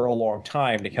floor for a long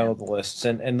time to count all the lists.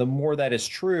 And the more that is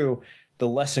true, the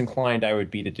less inclined I would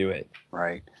be to do it.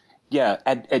 Right. Yeah,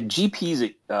 at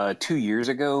GPs 2 years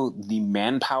ago, the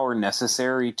manpower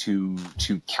necessary to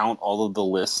count all of the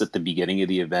lists at the beginning of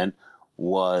the event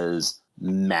was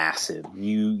massive.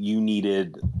 You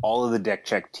needed all of the deck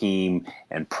check team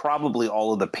and probably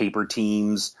all of the paper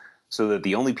teams, so that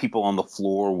the only people on the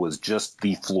floor was just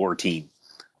the floor team,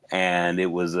 and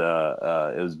it was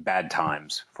bad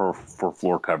times for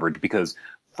floor coverage, because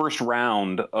first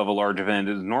round of a large event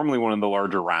is normally one of the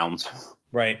larger rounds.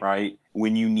 Right.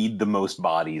 When you need the most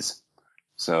bodies.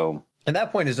 So. And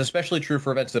that point is especially true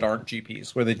for events that aren't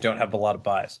GPs, where they don't have a lot of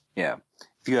buys. Yeah.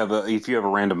 If you have a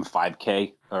random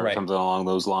 5K or something along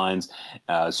those lines,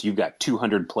 so you've got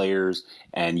 200 players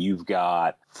and you've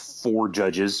got 4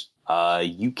 judges,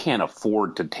 you can't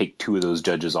afford to take 2 of those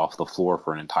judges off the floor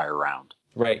for an entire round.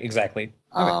 Right. Exactly.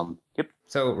 Okay. Yep.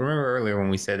 So remember earlier when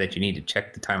we said that you need to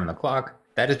check the time on the clock?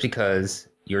 That is because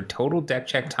your total deck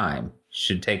check time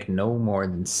should take no more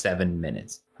than 7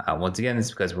 minutes. Once again, this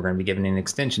is because we're going to be giving an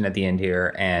extension at the end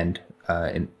here, and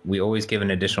we always give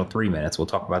an additional 3 minutes. We'll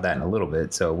talk about that in a little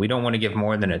bit. So we don't want to give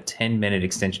more than a 10-minute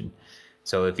extension.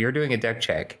 So if you're doing a deck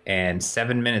check and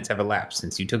 7 minutes have elapsed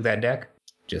since you took that deck,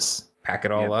 just pack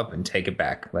it all up and take it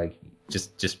back. Like,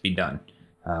 just be done.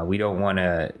 We don't want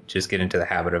to just get into the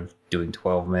habit of doing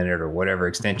 12-minute or whatever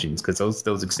extensions, because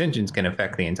those extensions can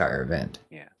affect the entire event.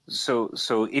 Yeah. So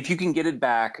if you can get it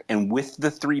back, and with the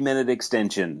 3-minute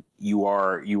extension, you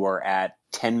are at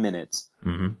 10 minutes.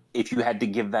 Mm-hmm. If you had to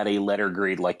give that a letter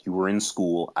grade like you were in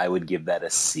school, I would give that a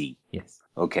C. Yes.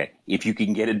 Okay. If you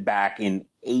can get it back in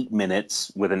 8 minutes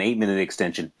with an 8-minute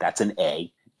extension, that's an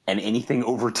A. And anything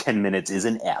over 10 minutes is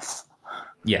an F.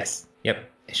 Yes. Yep.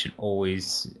 It should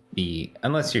always be,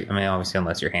 unless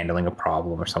you're handling a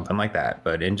problem or something like that.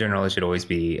 But in general, it should always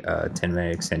be a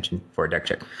 10-minute extension for a deck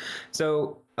check.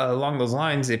 So along those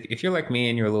lines, if you're like me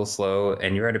and you're a little slow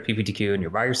and you're at a PPTQ and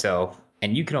you're by yourself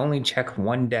and you can only check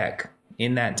one deck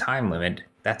in that time limit,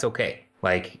 that's okay.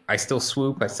 Like, I still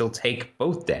swoop, I still take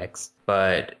both decks,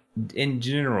 but in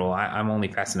general, I'm only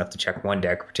fast enough to check one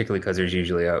deck, particularly because there's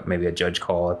usually maybe a judge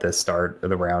call at the start of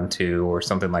the round 2 or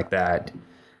something like that.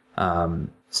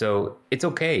 So it's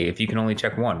okay if you can only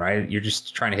check one, right? You're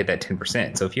just trying to hit that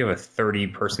 10%. So if you have a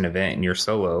 30-person event and you're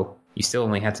solo, you still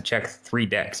only have to check 3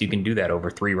 decks. You can do that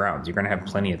over 3 rounds. You're going to have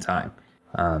plenty of time.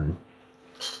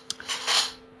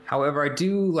 However, I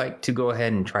do like to go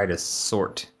ahead and try to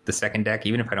sort the second deck,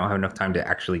 even if I don't have enough time to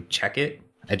actually check it.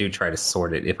 I do try to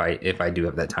sort it if I do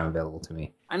have that time available to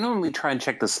me. I normally try and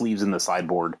check the sleeves in the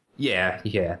sideboard. Yeah,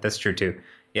 that's true too.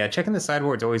 Yeah, checking the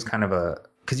sideboard is always kind of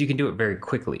because you can do it very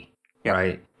quickly,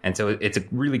 right? And so it's a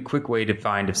really quick way to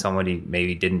find if somebody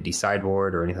maybe didn't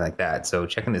decideboard or anything like that. So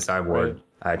checking the sideboard,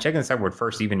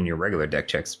 first, even in your regular deck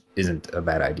checks, isn't a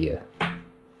bad idea.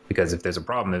 Because if there's a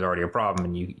problem, there's already a problem,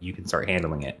 and you can start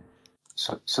handling it.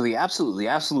 So the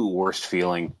absolute worst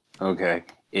feeling,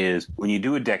 is when you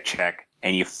do a deck check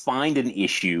and you find an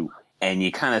issue and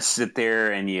you kind of sit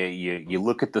there and you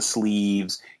look at the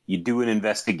sleeves, you do an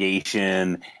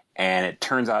investigation, and it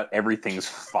turns out everything's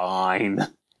fine.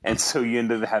 And so you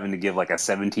end up having to give like a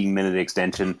 17-minute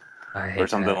extension or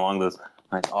something along those.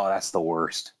 Like, oh, that's the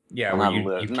worst. Yeah,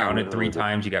 where you counted 3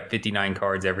 times, you got 59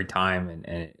 cards every time,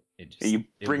 and it just you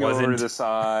bring it over to the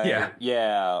side.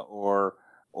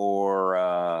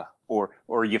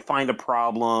 Or you find a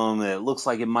problem that looks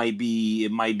like it might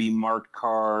be marked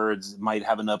cards, it might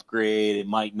have an upgrade, it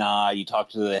might not. You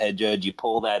talk to the head judge, you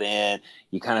pull that in,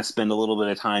 you kind of spend a little bit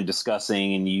of time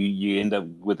discussing, and you end up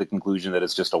with the conclusion that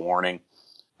it's just a warning.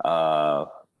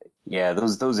 Yeah,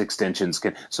 those extensions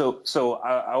can. So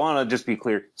I want to just be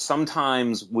clear.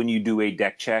 Sometimes when you do a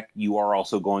deck check, you are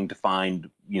also going to find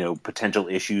potential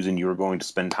issues, and you're going to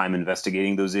spend time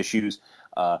investigating those issues.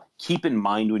 Keep in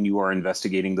mind when you are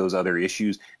investigating those other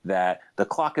issues that the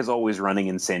clock is always running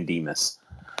in San Dimas.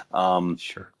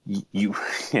 Sure. You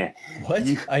What?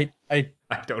 I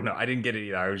don't know. I didn't get it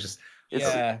either. I was just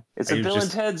It's a Bill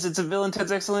and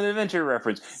Ted's Excellent Adventure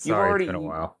reference. Sorry, it's been a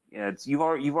while. Yeah, you've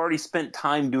already spent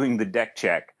time doing the deck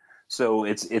check, so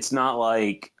it's not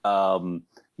like the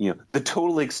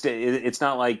total extent. It's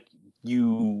not like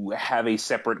you have a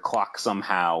separate clock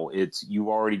somehow. You've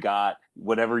already got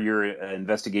whatever your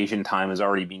investigation time is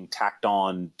already being tacked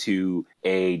on to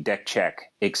a deck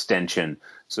check extension.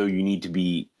 So you need to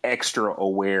be extra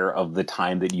aware of the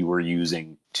time that you were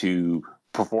using to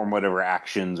perform whatever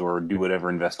actions or do whatever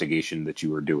investigation that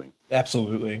you were doing.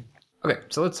 Absolutely. Okay,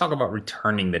 so let's talk about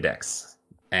returning the decks.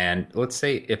 And let's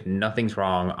say if nothing's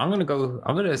wrong, I'm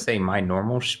gonna say my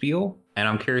normal spiel, and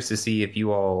I'm curious to see if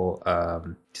you all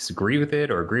disagree with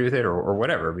it or agree with it or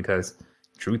whatever, because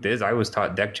truth is I was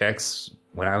taught deck checks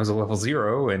when I was a level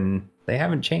 0, and they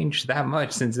haven't changed that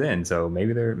much since then. So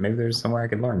maybe there's somewhere I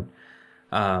could learn.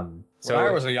 So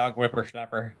I was a young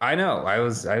whippersnapper. I know. I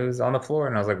was on the floor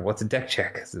and I was like, "What's a deck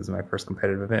check?" This is my first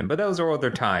competitive event. But those are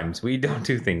other times. We don't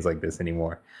do things like this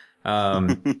anymore.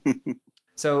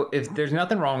 So if there's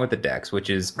nothing wrong with the decks,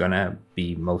 which is gonna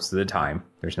be most of the time,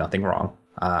 there's nothing wrong.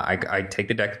 I take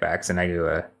the deck backs and I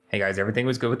go, "Hey guys, everything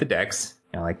was good with the decks."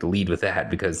 I like to lead with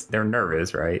that because they're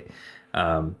nervous, right?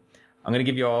 I'm gonna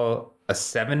give you all a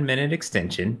 7-minute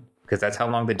extension because that's how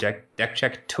long the deck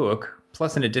check took,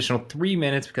 plus an additional 3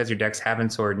 minutes because your decks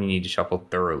haven't sorted and you need to shuffle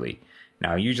thoroughly.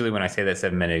 Now, usually when I say that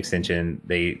 7-minute extension,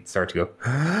 they start to go,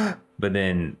 but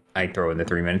then I throw in the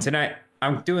 3 minutes. And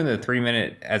I'm doing the 3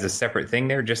 minute as a separate thing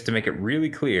there just to make it really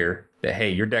clear that, hey,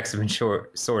 your decks have been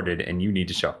sorted and you need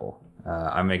to shuffle.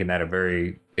 I'm making that a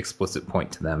very explicit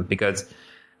point to them because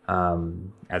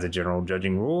as a general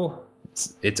judging rule,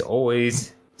 it's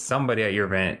always somebody at your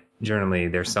event. Generally,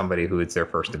 there's somebody who it's their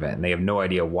first event and they have no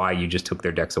idea why you just took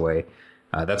their decks away.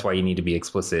 That's why you need to be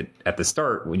explicit at the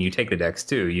start when you take the decks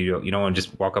too. You don't want to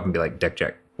just walk up and be like deck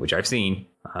check, which I've seen.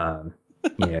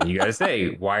 You got to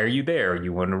say, why are you there?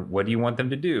 You wonder, what do you want them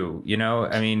to do?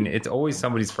 I mean, it's always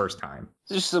somebody's first time.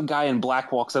 Just some guy in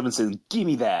black walks up and says, "Give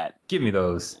me that. Give me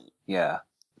those." Yeah.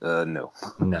 No.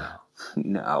 No.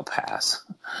 No, I'll pass.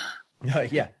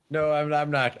 Yeah. No, I'm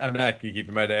not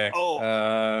keeping my deck.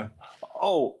 Oh,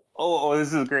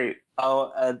 this is great.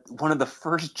 One of the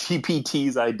first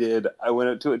GPTs I did, I went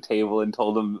up to a table and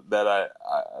told them that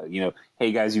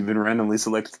hey guys, you've been randomly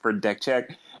selected for a deck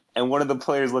check. And one of the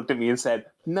players looked at me and said,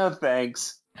 "No,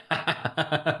 thanks." And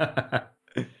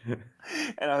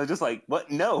I was just like, "What?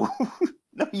 No,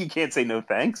 no, you can't say no,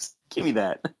 thanks. Give me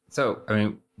that." So, I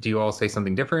mean, do you all say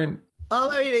something different?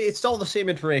 I mean, it's all the same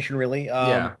information, really.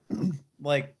 Yeah.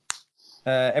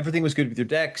 Everything was good with your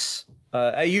decks.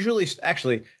 I usually,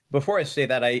 actually, before I say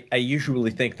that, I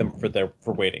usually thank them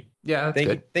for waiting. Yeah, that's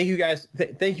good. Thank you guys.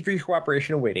 Thank you for your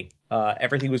cooperation and waiting.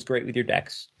 Everything was great with your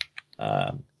decks.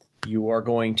 You are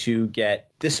going to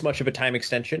get this much of a time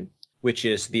extension, which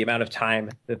is the amount of time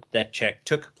that check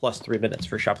took plus 3 minutes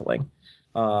for shuffling.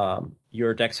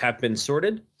 Your decks have been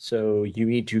sorted, so you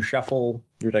need to shuffle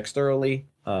your decks thoroughly.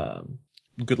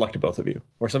 Good luck to both of you,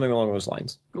 or something along those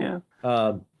lines. Yeah.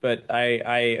 But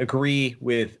I agree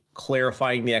with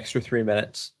clarifying the extra 3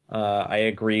 minutes. I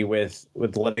agree with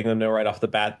letting them know right off the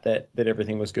bat that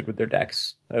everything was good with their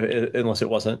decks, unless it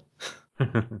wasn't.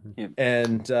 Yeah.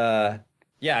 And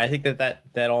I think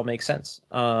that all makes sense.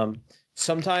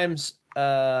 Sometimes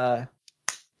I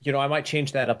might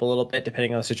change that up a little bit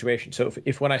depending on the situation. So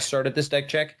if when I started this deck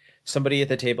check, somebody at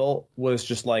the table was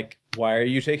just like, "Why are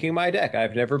you taking my deck?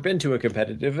 I've never been to a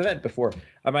competitive event before."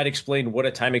 I might explain what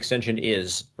a time extension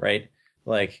is, right?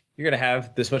 Like, you're going to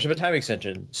have this much of a time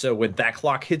extension. So when that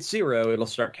clock hits 0, it'll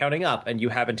start counting up, and you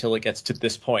have until it gets to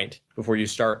this point before you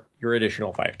start your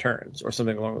additional 5 turns or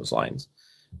something along those lines.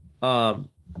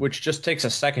 Which just takes a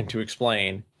second to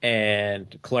explain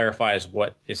and clarifies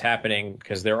what is happening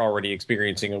because they're already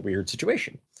experiencing a weird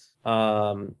situation.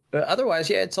 But otherwise,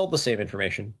 yeah, it's all the same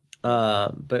information.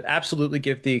 But absolutely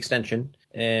give the extension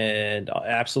and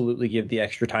absolutely give the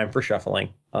extra time for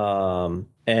shuffling. And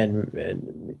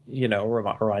remind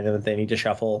them that they need to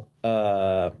shuffle.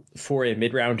 For a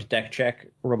mid-round deck check,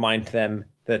 remind them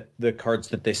that the cards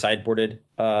that they sideboarded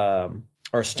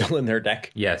are still in their deck.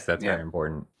 Yes, that's Yeah. very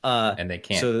important. Uh, And they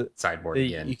can't so sideboard you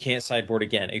again. can't sideboard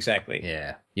again. Exactly.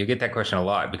 Yeah. You get that question a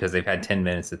lot because they've had 10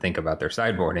 minutes to think about their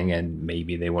sideboarding and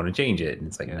maybe they want to change it. And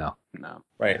it's like, no. No.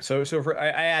 Right. So I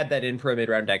add that in for a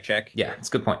mid-round deck check. Yeah, it's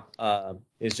a good point.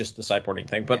 Is just the sideboarding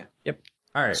thing. But yep.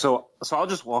 All right. So I'll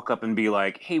just walk up and be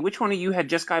like, "Hey, which one of you had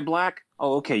Jeskai Black?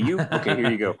 Oh, okay, you. Okay, here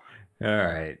you go." All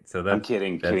right. So that's, I'm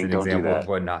kidding. that's Kidding. an Don't do example that. of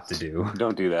what not to do.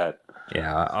 Don't do that.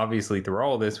 Yeah. Obviously, through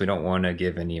all this, we don't want to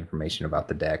give any information about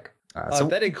the deck. So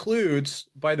That includes,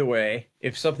 by the way,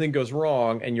 if something goes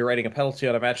wrong and you're writing a penalty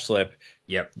on a match slip,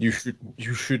 yep. you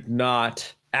should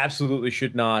not, absolutely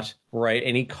should not write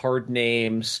any card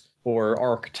names or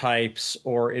archetypes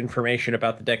or information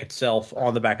about the deck itself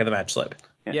on the back of the match slip.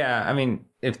 Yeah. I mean,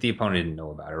 if the opponent didn't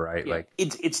know about it, right? Like,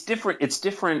 It's different. It's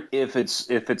different if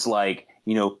it's like,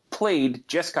 played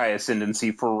Jeskai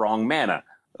Ascendancy for wrong mana.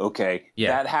 Okay,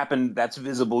 Yeah. that happened. That's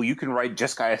visible. You can write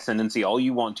Jeskai Ascendancy all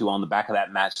you want to on the back of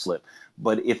that match slip.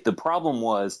 But if the problem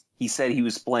was he said he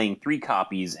was playing 3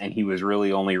 copies and he was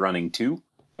really only running 2,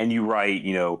 and you write,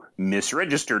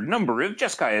 misregistered number of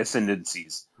Jeskai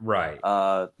Ascendancies, right.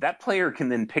 that player can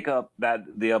then pick up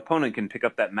the opponent can pick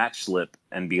up that match slip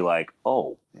and be like,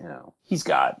 oh, he's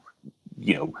got,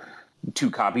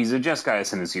 2 copies of Jeskai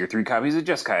Ascendancy or 3 copies of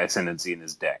Jeskai Ascendancy in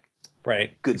his deck.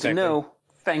 Right. Good Exactly. to know.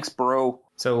 Thanks, bro.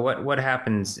 So what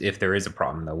happens if there is a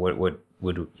problem, though? What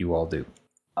would you all do?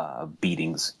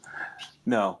 Beatings.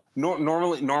 No.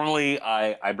 Normally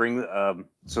I bring.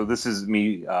 So this is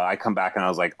me. I come back and I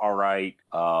was like, all right,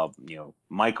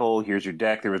 Michael, here's your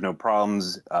deck. There was no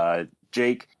problems.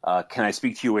 Jake, can I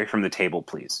speak to you away from the table,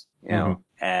 please?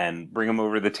 And bring them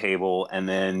over to the table, and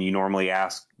then you normally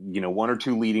ask, one or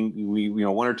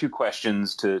two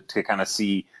questions to kind of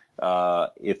see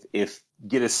if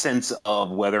get a sense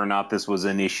of whether or not this was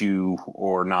an issue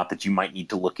or not that you might need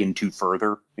to look into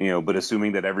further, but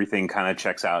assuming that everything kind of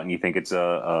checks out and you think it's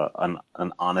an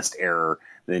honest error,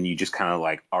 then you just kind of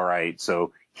like, all right,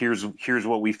 so here's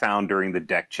what we found during the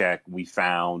deck check. We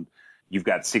found you've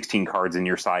got 16 cards in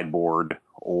your sideboard,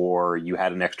 or you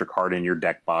had an extra card in your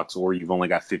deck box, or you've only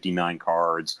got 59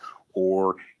 cards,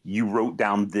 or you wrote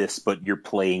down this, but you're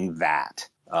playing that.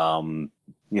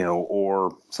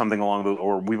 Or something along those,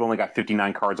 or we've only got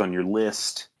 59 cards on your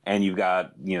list and you've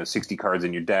got, 60 cards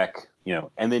in your deck,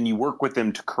 and then you work with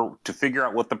them to figure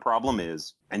out what the problem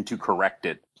is and to correct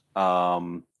it.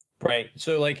 Right.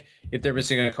 So, like, if they're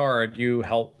missing a card, you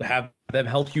have them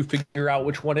help you figure out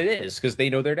which one it is because they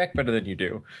know their deck better than you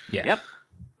do. Yeah. Yep.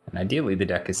 And ideally, the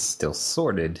deck is still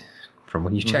sorted from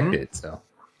when you checked it. So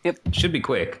Yep. it should be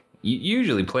quick.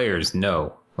 Usually players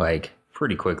know, like,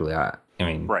 pretty quickly.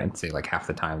 Right. I'd say like half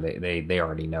the time they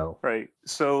already know. Right.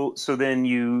 So then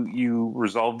you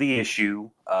resolve the issue.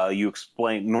 You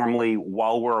explain normally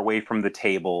while we're away from the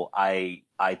table. I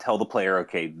tell the player,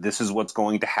 okay, this is what's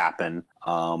going to happen.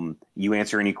 You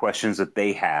answer any questions that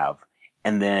they have.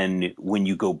 And then when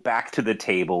you go back to the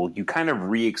table, you kind of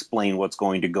re-explain what's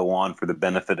going to go on for the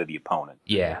benefit of the opponent.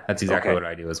 Yeah, that's exactly Okay. what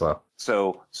I do as well.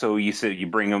 So you say you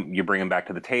bring them back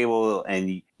to the table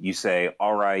and you say,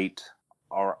 all right,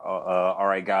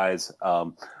 guys.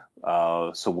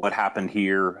 So what happened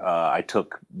here? I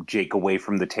took Jake away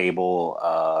from the table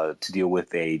to deal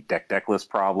with a deck list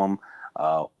problem.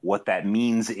 What that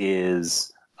means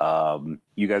is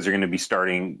you guys are going to be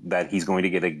starting that he's going to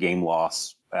get a game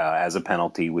loss as a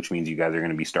penalty, which means you guys are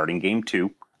going to be starting game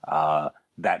 2.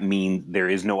 That means there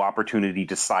is no opportunity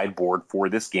to sideboard for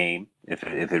this game if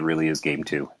it really is game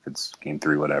 2, if it's game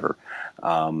 3, whatever.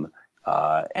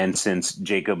 And since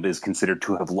Jacob is considered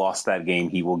to have lost that game,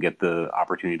 he will get the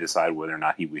opportunity to decide whether or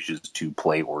not he wishes to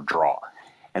play or draw.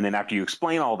 And then after you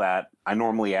explain all that, I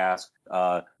normally ask,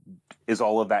 is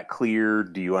all of that clear?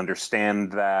 Do you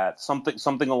understand that?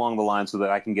 Something along the line so that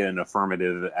I can get an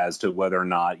affirmative as to whether or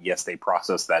not, yes, they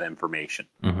process that information.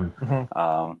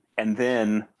 Mm-hmm. And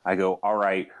then I go, all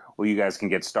right, well, you guys can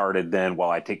get started then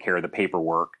while I take care of the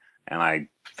paperwork. And I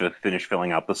finish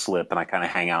filling out the slip, and I kind of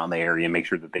hang out in the area and make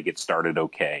sure that they get started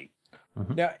okay.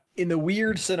 Now, in the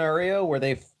weird scenario where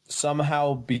they've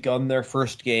somehow begun their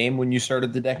first game when you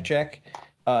started the deck check,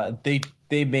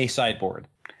 they may sideboard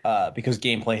because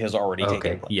gameplay has already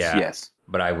taken place. Yeah. Yes.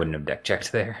 But I wouldn't have deck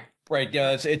checked there. Right.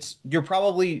 Yeah. It's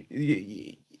probably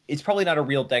not a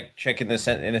real deck check in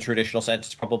the traditional sense.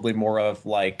 It's probably more of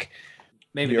like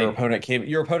Maybe your opponent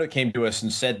came to us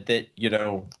and said that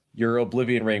your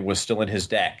Oblivion Ring was still in his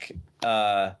deck.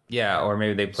 Yeah, or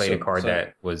maybe they played a card so-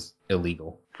 that was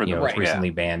illegal. For the- was right, recently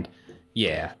banned.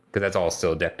 Yeah, because that's all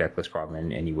still a deck list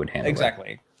problem, and you would handle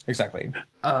Exactly. it.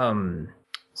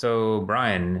 So,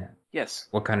 Brian, Yes.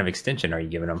 what kind of extension are you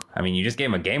giving them? I mean, you just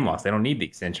gave them a game loss. They don't need the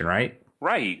extension, right?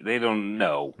 Right. They don't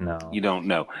know. No. You don't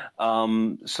know.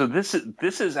 So this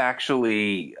is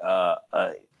actually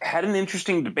had an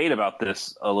interesting debate about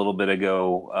this a little bit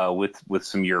ago with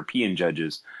some European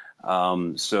judges.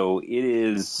 So it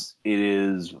is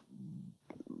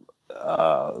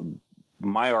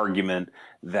my argument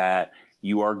that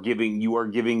you are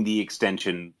giving the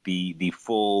extension the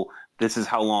full. This is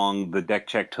how long the deck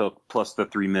check took plus the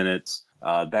 3 minutes.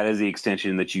 That is the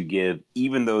extension that you give,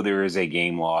 even though there is a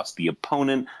game loss. The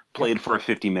opponent played for a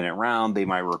 50-minute round. They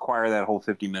might require that whole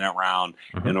 50-minute round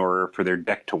in order for their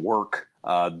deck to work.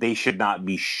 They should not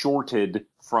be shorted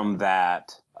from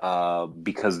that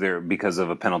because of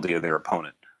a penalty of their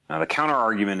opponent. Now, the counter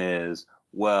argument is,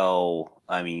 well,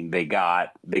 I mean, they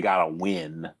got a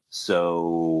win.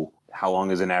 So how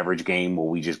long is an average game? Well,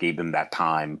 we just gave them that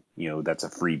time. That's a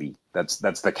freebie. That's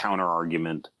the counter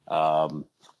argument.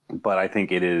 But I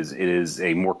think it is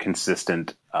a more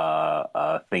consistent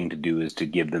thing to do is to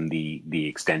give them the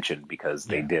extension because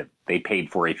they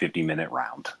paid for a 50-minute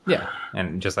round. Yeah,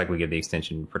 and just like we give the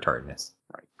extension for tardiness.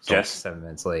 Right. So Just 7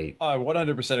 minutes late. I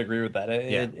 100% agree with that.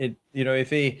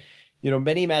 If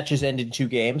many matches end in 2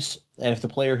 games, and if the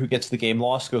player who gets the game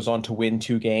loss goes on to win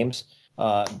 2 games,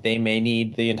 they may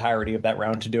need the entirety of that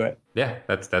round to do it. Yeah,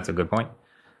 that's a good point.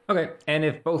 Okay, and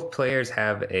if both players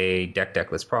have a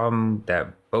deckless problem that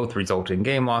both result in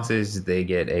game losses, they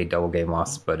get a double game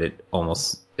loss, but it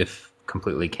almost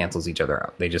completely cancels each other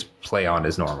out. They just play on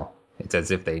as normal. It's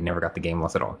as if they never got the game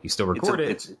loss at all. You still record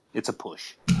it's a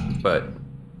push, but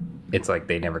it's like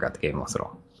they never got the game loss at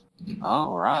all.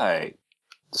 All right.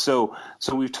 So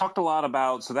we've talked a lot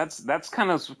about, so that's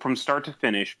kind of from start to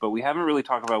finish, but we haven't really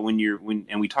talked about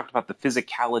and we talked about the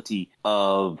physicality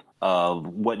of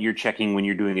what you're checking when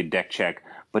you're doing a deck check.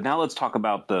 But now let's talk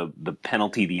about the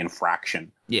penalty, the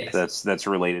infraction. Yes. That's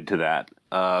related to that.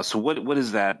 So what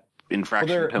is that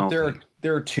infraction penalty?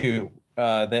 There are 2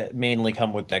 that mainly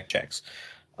come with deck checks.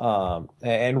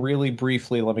 And really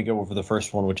briefly, let me go over the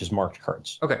first one, which is marked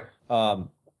cards. Okay.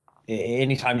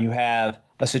 Anytime you have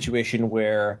a situation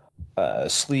where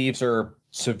sleeves are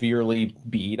severely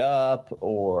beat up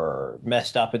or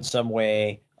messed up in some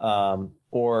way,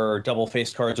 or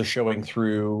double-faced cards are showing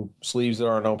through sleeves that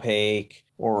aren't opaque,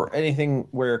 or anything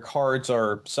where cards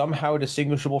are somehow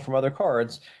distinguishable from other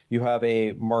cards, you have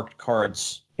a marked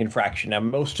cards infraction. Now,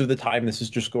 most of the time, this is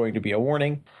just going to be a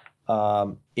warning.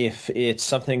 If it's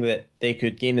something that they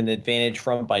could gain an advantage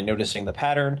from by noticing the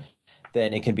pattern,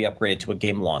 then it can be upgraded to a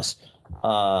game loss.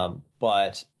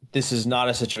 But this is not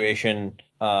a situation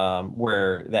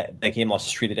where that game loss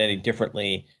is treated any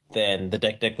differently than the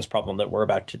deckless problem that we're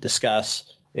about to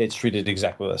discuss. It's treated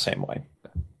exactly the same way.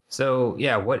 So,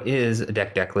 yeah, what is a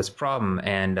deckless problem?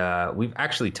 And we've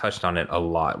actually touched on it a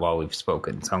lot while we've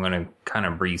spoken. So I'm going to kind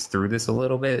of breeze through this a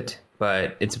little bit.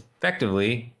 But it's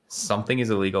effectively something is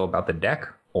illegal about the deck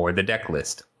or the deck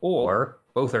list. Or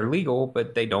both are legal,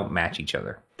 but they don't match each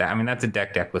other. That's a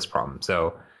deckless problem.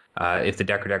 So if the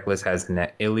deck or deck list has an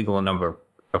illegal number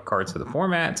of cards for the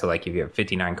format, so like if you have a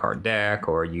 59-card deck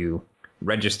or you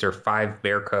register 5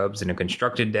 Bear Cubs in a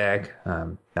constructed deck.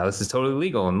 Now this is totally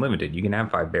legal and limited. You can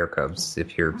have 5 Bear Cubs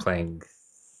if you're playing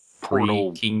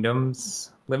Portal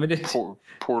Kingdoms Limited.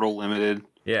 Portal Limited.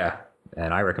 Yeah,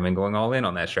 and I recommend going all in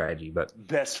on that strategy. But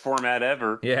best format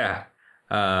ever. Yeah.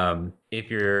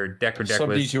 If your deck or deck some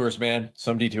list... detours, man.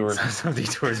 Some detours. Some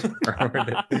detours are worth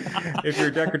it. If your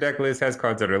deck or deck list has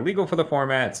cards that are legal for the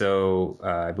format, so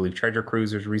I believe Treasure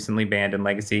Cruisers recently banned in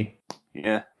Legacy.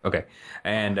 Yeah. Okay.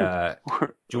 And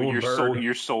Jeweled Bird.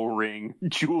 Your soul ring.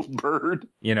 Jeweled Bird.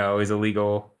 Is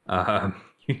illegal.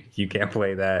 You can't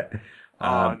play that.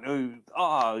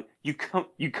 No. You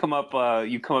come up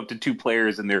to 2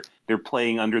 players and they're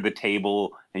playing under the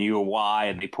table and you go why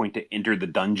and they point to enter the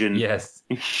dungeon. Yes.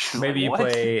 Maybe you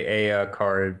play a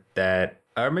card that,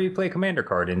 or maybe play a commander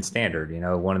card in standard.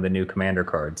 One of the new commander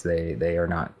cards. They are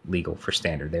not legal for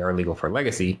standard. They are legal for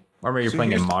legacy. Or maybe you're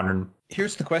playing in modern.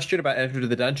 Here's the question about Enter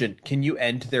the Dungeon. Can you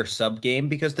end their sub game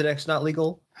because the deck's not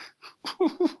legal?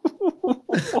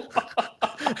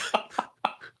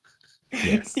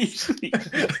 Yes.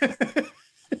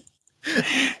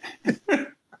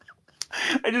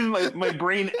 My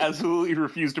brain absolutely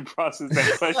refused to process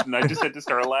that question. I just had to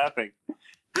start laughing.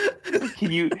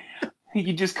 Can you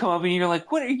just come up and you're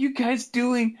like, what are you guys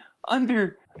doing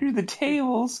under the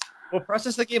tables? We'll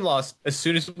process the game loss as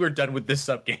soon as we're done with this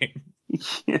sub game.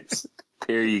 Yes.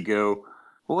 There you go.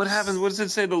 Well, what happens? What does it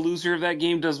say? The loser of that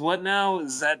game does what now?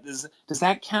 Does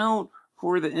that count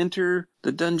for the enter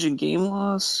the dungeon game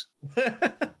loss?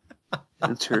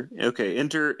 Enter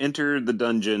the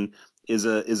dungeon. is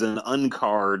an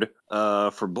uncard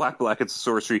for black. It's a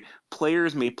sorcery.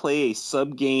 Players may play a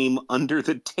sub game under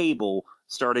the table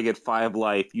starting at 5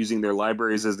 life using their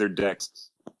libraries as their decks.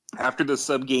 After the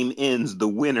sub-game ends, the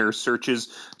winner searches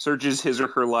his or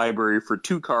her library for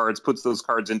 2 cards, puts those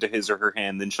cards into his or her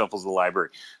hand, then shuffles the library.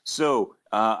 So,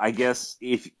 I guess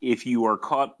if you are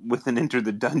caught with an Enter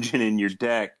the Dungeon in your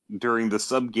deck during the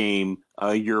sub-game,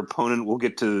 your opponent will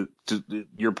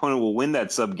win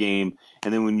that sub-game,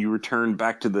 and then when you return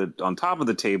back to on top of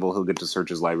the table, he'll get to search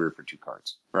his library for 2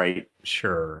 cards, right?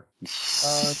 Sure.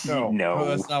 No,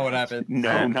 that's not what happened.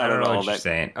 No, not I don't at know all. what you're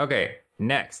saying. Okay,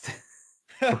 next.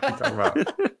 What we talk about?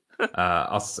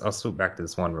 I'll swoop back to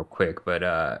this one real quick,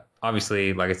 but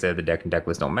obviously, like I said, the deck and deck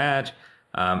list don't match.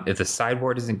 If the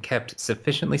sideboard isn't kept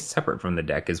sufficiently separate from the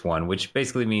deck is one, which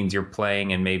basically means you're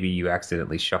playing and maybe you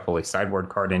accidentally shuffle a sideboard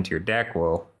card into your deck.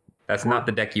 Well, that's not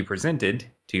the deck you presented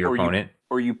to your opponent.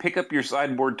 Or you pick up your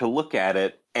sideboard to look at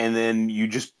it, and then you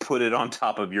just put it on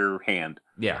top of your hand.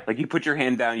 Yeah. Like you put your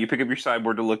hand down, you pick up your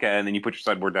sideboard to look at it, and then you put your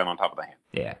sideboard down on top of the hand.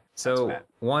 Yeah. So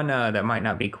one that might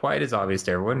not be quite as obvious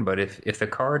to everyone, but if the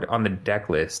card on the deck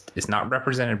list is not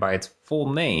represented by its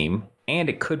full name, and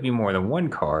it could be more than one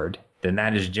card, then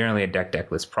that is generally a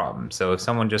deck list problem. So if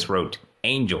someone just wrote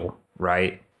Angel,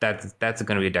 right, that's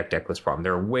going to be a deck list problem.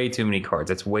 There are way too many cards.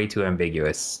 That's way too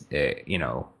ambiguous,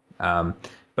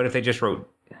 But if they just wrote,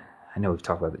 I know we've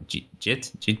talked about the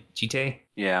Jite?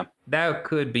 Yeah. That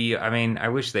could be, I mean, I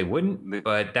wish they wouldn't,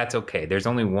 but that's okay. There's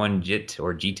only one Jit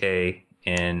or Jite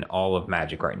in all of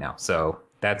Magic right now. So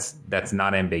that's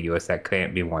not ambiguous. That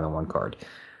can't be more than one card.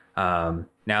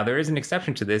 Now, there is an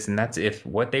exception to this, and that's if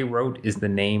what they wrote is the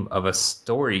name of a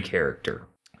story character.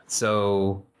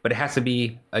 So, but it has to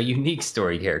be a unique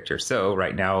story character. So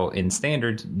right now in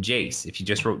Standard, Jace. If you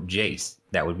just wrote Jace,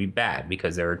 that would be bad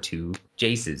because there are 2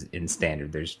 Jaces in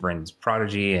Standard. There's Brenn's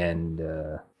Prodigy and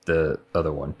the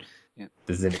other one,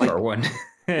 the Zendikar one.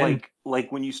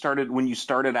 like when you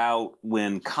started out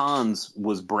when Khans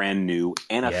was brand new,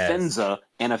 Anafenza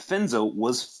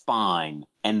was fine,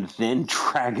 and then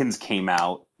Dragons came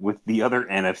out with the other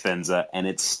Anafenza, and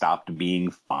it stopped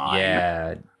being fine.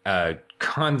 Yeah,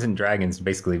 Khans and Dragons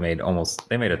basically made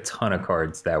a ton of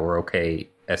cards that were okay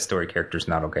as story characters,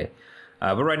 not okay.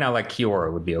 But right now, like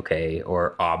Kiora would be okay,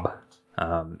 or Ob.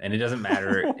 And it doesn't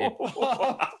matter if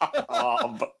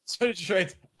Ob. So it just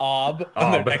writes Ob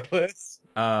on their necklace.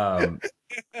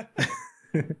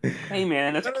 Hey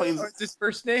man, that's plain. It's his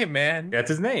first name, man. That's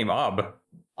his name, Ob.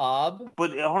 Ob.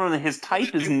 But hold on, his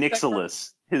type is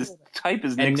Nixilis. His type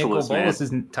is And Nicol Nixilis, man.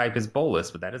 Bolas's type is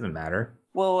Bolus, but that doesn't matter.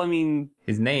 Well, I mean,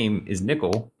 his name is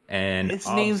Nicol, and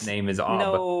Ob's name is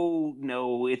Ob.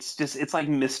 No, it's like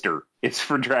Mister. It's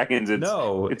for dragons. His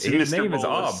Mr. name is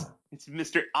Ob. It's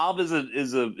Mr. Ob is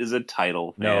a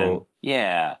title. No, man.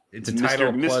 Yeah, it's a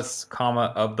title plus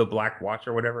comma of the Black Watch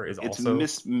or whatever is it's also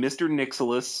Mr.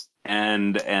 Nixilis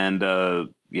and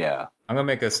yeah. I'm gonna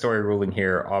make a story ruling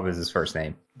here. Ob is his first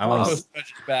name.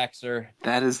 Back, sir.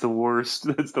 That is the worst.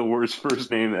 That's the worst first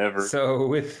name ever. So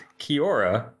with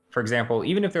Kiora, for example,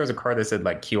 even if there was a card that said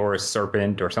like Kiora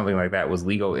Serpent or something like that was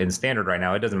legal in Standard right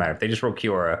now, it doesn't matter. If they just wrote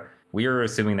Kiora, we are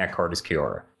assuming that card is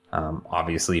Kiora.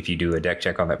 Obviously, if you do a deck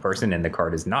check on that person and the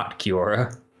card is not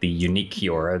Kiora, the unique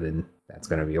Kiora, then that's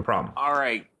going to be a problem. All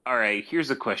right. Here's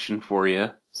a question for you,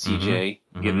 CJ.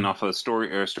 Mm-hmm. Getting off of story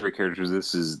characters.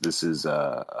 This is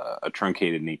a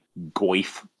truncated name.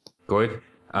 Goyf. Goyf.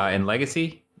 In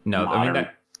Legacy? No, Modern.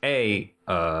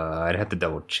 I'd have to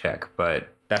double check, but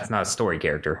that's not a story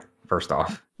character. First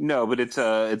off. No, but it's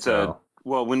a.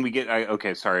 Well, when we get,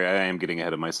 okay, sorry, I am getting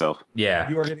ahead of myself. Yeah,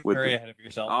 you are getting very ahead of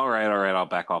yourself. All right, I'll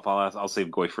back off. I'll save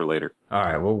Goyf for later. All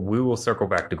right, well, we will circle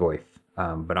back to Goyf,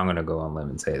 but I'm going to go on limb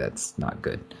and say that's not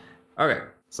good. Okay,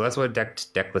 so that's what a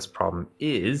deck list problem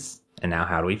is, and now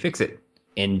how do we fix it?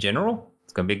 In general,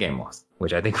 it's going to be a game loss,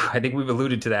 which I think we've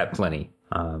alluded to that plenty.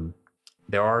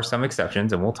 There are some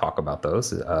exceptions, and we'll talk about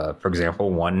those. For example,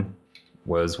 one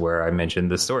was where I mentioned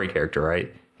the story character,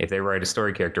 right? If they write a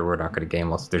story character, we're not going to game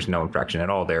loss. There's no infraction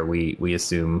at all there. We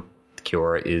assume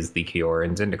Kiora is the Kiora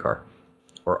in Zendikar,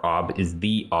 or Ob is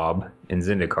the Ob in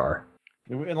Zendikar.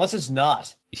 Unless it's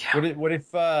not. Yeah. What if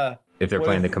they're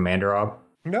playing the Commander Ob?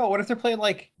 No. What if they're playing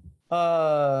like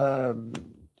Kiora's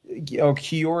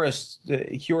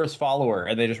follower,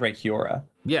 and they just write Kiora?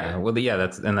 Yeah. Well, yeah.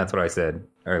 That's what I said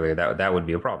earlier. That would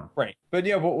be a problem. Right. But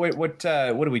yeah. But what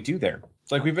do we do there?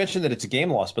 Like we mentioned that it's a game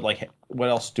loss, but like, what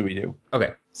else do we do?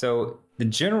 Okay, so the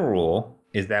general rule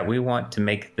is that we want to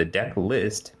make the deck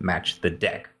list match the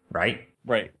deck, right?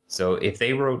 Right. So if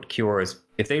they wrote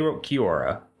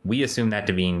Kiora, we assume that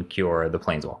to mean Kiora the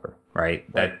Planeswalker, right?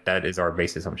 That is our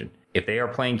base assumption. If they are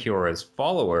playing Kiora's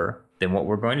follower, then what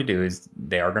we're going to do is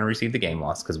they are going to receive the game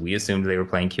loss because we assumed they were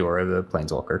playing Kiora the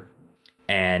Planeswalker.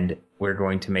 And we're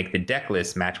going to make the deck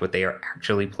list match what they are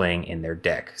actually playing in their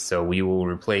deck. So we will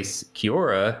replace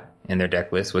Kiora in their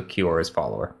deck list with Kiora's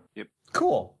follower. Yep.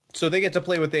 Cool. So they get to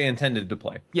play what they intended to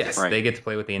play. Yes, Right. they get to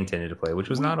play what they intended to play, which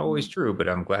was not always true, but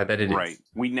I'm glad that it is. Right.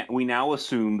 We now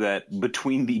assume that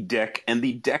between the deck and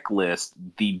the deck list,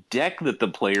 the deck that the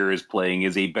player is playing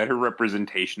is a better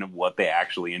representation of what they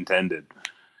actually intended.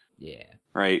 Yeah.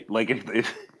 Right. Like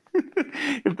if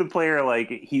if the player like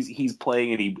he's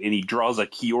playing and he draws a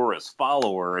Kiora's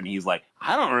follower and he's like,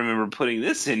 I don't remember putting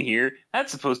this in here.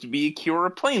 That's supposed to be a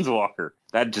Kiora Planeswalker.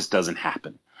 That just doesn't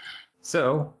happen.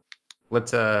 So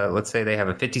let's say they have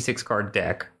a 56 card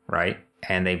deck, right?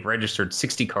 And they've registered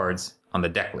 60 cards on the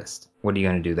deck list. What are you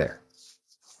going to do there?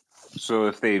 So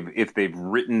if they've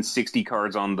written 60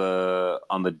 cards on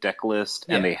the deck list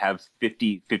and they have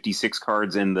 56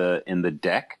 cards in the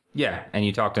deck. Yeah, and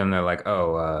you talk to them, they're like,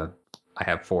 I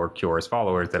have 4 Kiora's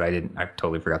followers that I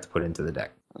totally forgot to put into the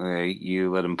deck. Okay, you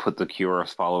let them put the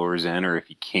Kiora followers in, or if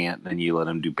you can't, then you let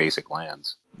them do basic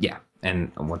lands. Yeah,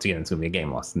 and once again, it's going to be a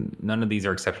game loss. None of these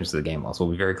are exceptions to the game loss. We'll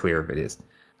be very clear if it is.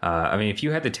 I mean, if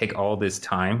you had to take all this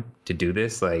time to do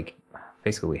this, like,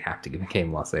 basically we have to give a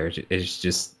game loss there.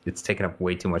 It's taking up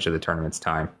way too much of the tournament's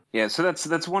time. Yeah, so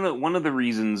that's one of the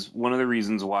reasons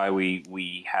why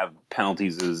we have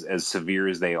penalties as severe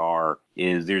as they are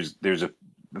is there's a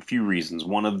few reasons.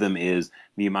 One of them is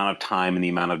the amount of time and the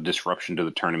amount of disruption to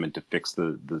the tournament to fix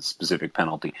the specific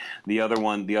penalty. The other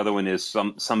one is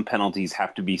some penalties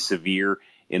have to be severe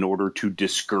in order to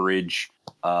discourage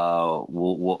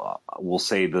we'll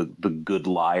say the good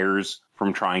liars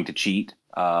from trying to cheat.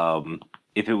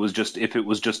 If it was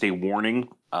just a warning,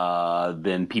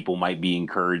 then people might be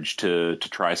encouraged to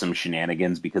try some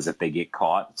shenanigans because if they get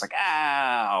caught, it's like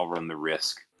I'll run the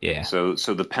risk. Yeah. So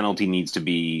the penalty needs to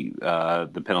be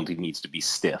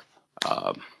stiff.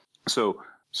 So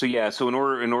in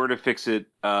order to fix it,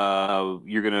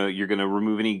 you're gonna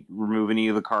remove any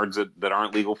of the cards that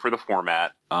aren't legal for the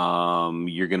format.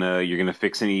 You're gonna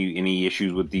fix any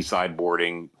issues with the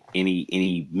sideboarding.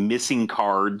 Any missing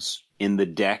cards in the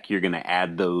deck, you're gonna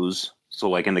add those. So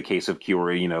like in the case of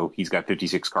Kiora, he's got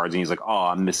 56 cards and he's like,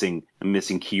 I'm missing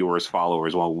Kiora's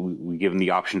followers. Well, we give him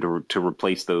the option to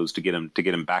replace those to get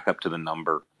him back up to the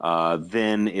number.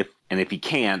 Then if he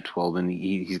can't, well then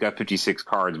he's got 56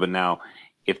 cards. But now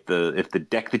if the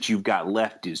deck that you've got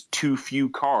left is too few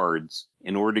cards,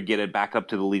 in order to get it back up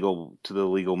to the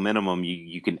legal minimum,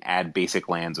 you can add basic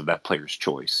lands of that player's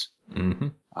choice. Mm-hmm.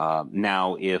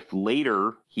 Now, if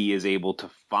later he is able to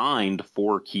find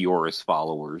 4 Kiora's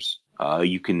followers,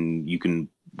 you can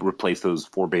replace those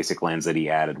 4 basic lands that he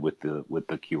added with the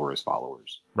Kiora's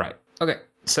followers. Right. Okay.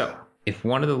 So if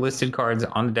one of the listed cards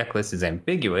on the deck list is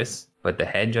ambiguous, but the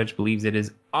head judge believes it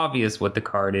is obvious what the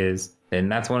card is, then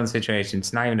that's one of the situations.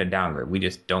 It's not even a downgrade. We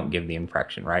just don't give the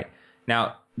infraction, right?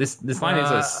 Now, this line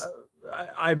is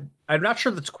I'm not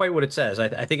sure that's quite what it says.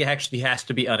 I think it actually has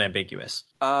to be unambiguous.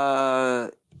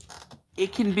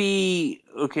 It can be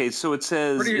okay. So it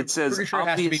says Pretty sure obvious. it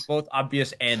has to be both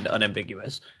obvious and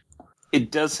unambiguous. It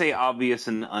does say obvious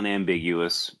and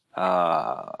unambiguous.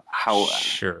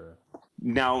 Sure.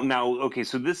 Now, okay.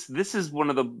 So this is one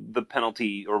of the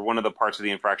penalty or one of the parts of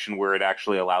the infraction where it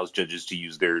actually allows judges to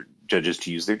use their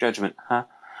judgment. Huh?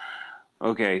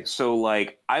 Okay. So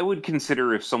like, I would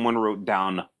consider if someone wrote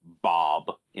down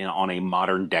Bob on a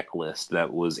modern deck list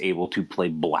that was able to play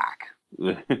black.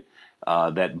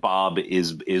 That Bob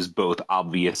is both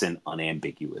obvious and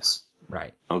unambiguous.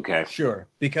 Right. Okay. Sure,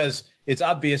 because it's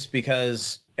obvious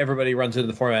because everybody runs into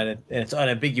the format, and it's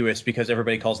unambiguous because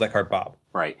everybody calls that card Bob.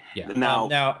 Right. Yeah.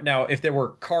 Now, if there were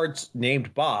cards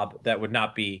named Bob, that would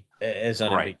not be as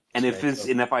unambiguous. Right.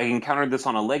 And if I encountered this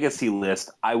on a legacy list,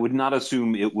 I would not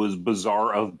assume it was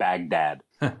Bazaar of Baghdad,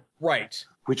 Right.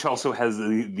 which also has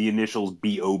the initials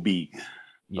BOB.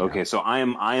 Yeah. Okay, so I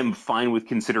am fine with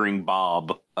considering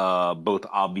Bob both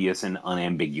obvious and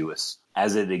unambiguous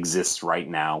as it exists right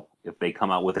now. If they come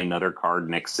out with another card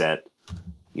next set,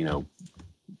 Named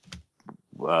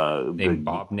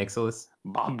Bob Nixilis.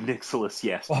 Bob Nixilis,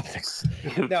 yes. Bob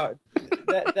Nixilis. Now,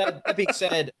 that being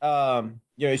said,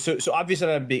 so obvious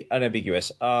and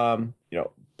unambiguous.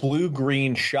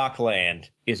 Blue-green Shockland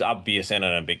is obvious and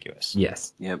unambiguous.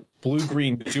 Yes. Yep.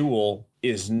 Blue-green Duel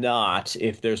is not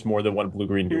if there's more than one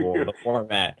blue-green duel in the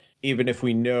format, even if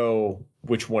we know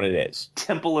which one it is.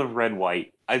 Temple of Red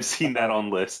White. I've seen that on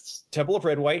lists. Temple of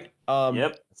Red White.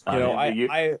 Yep.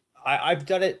 I've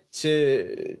done it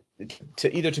to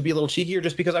either to be a little cheeky or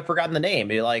just because I've forgotten the name.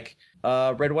 Like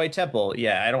Red White Temple.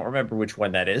 Yeah, I don't remember which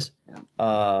one that is.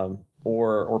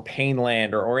 Or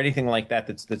Painland or anything like that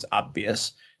that's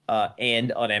obvious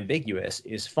and unambiguous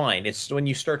is fine. It's when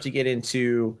you start to get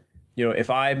into, if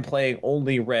I'm playing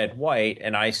only red white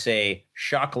and I say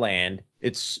Shockland,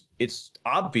 it's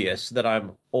obvious that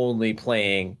I'm only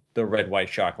playing the red white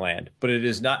Shockland, but it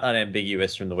is not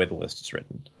unambiguous from the way the list is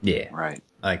written. Yeah, Right.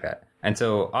 I like that. And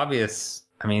so obvious,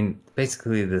 I mean,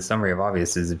 basically the summary of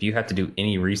obvious is if you have to do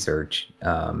any research,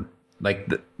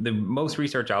 like the most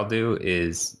research I'll do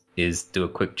is do a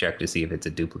quick check to see if it's a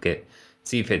duplicate,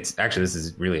 see if it's actually, this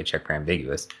is really a check for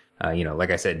ambiguous.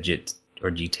 Like I said, JIT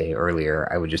or GT earlier,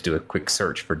 I would just do a quick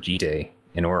search for GT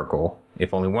in Oracle.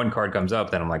 If only one card comes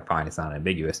up, then I'm like, fine, it's not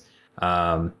ambiguous.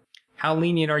 How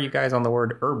lenient are you guys on the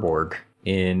word Urborg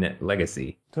in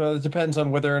Legacy? So it depends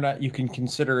on whether or not you can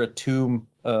consider a tomb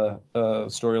a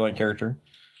storyline character.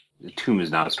 The Tomb is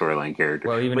not a storyline character.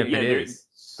 Well, even if it is.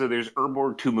 So there's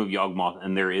Urborg, Tomb of Yawgmoth,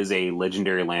 and there is a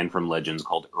legendary land from Legends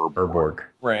called Urborg. Urborg.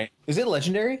 Right. Is it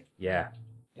legendary? Yeah.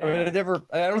 I mean, I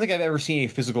don't think I've ever seen a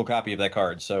physical copy of that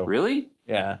card. So Really?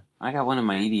 yeah. I got one in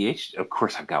my EDH. Of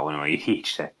course, I've got one in my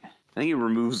EDH deck. I think it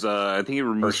removes.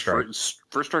 First Strike.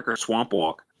 First Strike or Swamp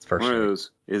Walk. It's First One of Strike.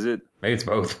 those. Is it Maybe it's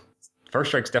both.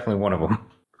 First Strike's definitely one of them.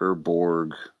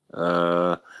 Urborg?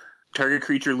 Target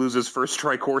creature loses First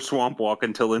Strike or Swamp Walk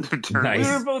until end of turn. Nice.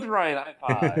 We were both right. High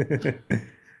five.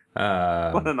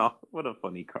 What a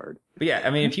funny card. But yeah, I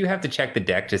mean, if you have to check the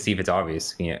deck to see if it's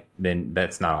obvious, then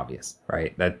that's not obvious,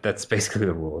 right? That's basically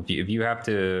the rule. If you have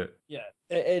to, Yeah.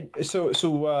 And so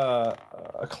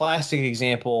a classic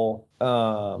example.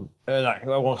 I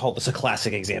won't call this a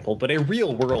classic example, but a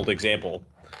real world example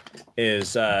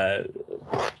is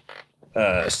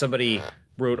somebody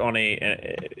wrote on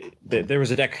there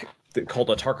was a deck called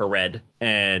Atarka Red,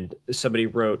 and somebody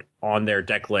wrote on their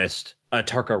deck list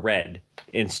Atarka Red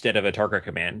instead of Atarka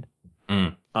Command.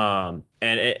 And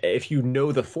if you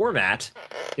know the format,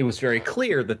 it was very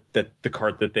clear that the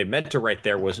card that they meant to write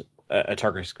there was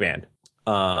Atarka's Command.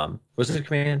 Was it a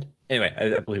command? Anyway,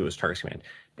 I believe it was Target's Command.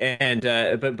 And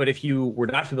but if you were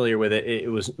not familiar with it, it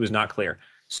was not clear.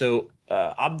 So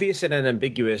obvious and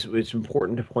unambiguous, it's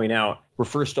important to point out,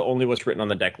 refers to only what's written on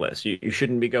the deck list. You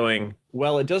shouldn't be going,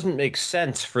 well, it doesn't make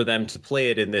sense for them to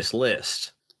play it in this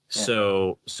list,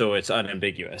 so it's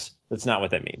unambiguous. That's not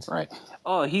what that means. Right.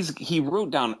 Oh, he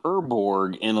wrote down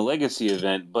Urborg in a Legacy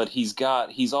event, but he's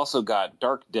also got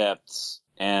Dark Depths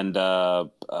and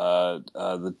the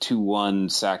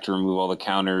 2/1 sack to remove all the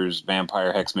counters,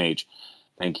 Vampire Hexmage.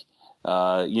 Thank you.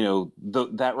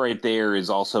 That right there is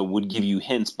also would give you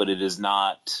hints, but it is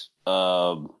not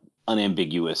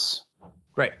unambiguous.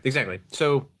 Right, exactly.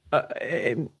 So,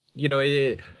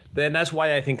 then that's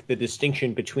why I think the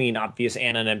distinction between obvious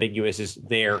and unambiguous is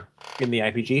there in the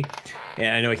IPG.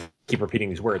 And I know I keep repeating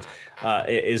these words,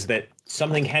 is that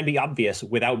something can be obvious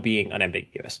without being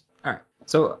unambiguous. all right.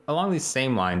 So along these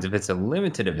same lines, if it's a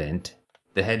limited event,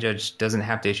 the head judge doesn't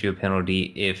have to issue a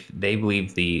penalty if they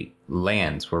believe the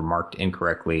lands were marked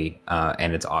incorrectly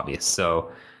and it's obvious.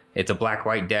 So it's a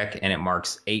black-white deck and it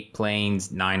marks 8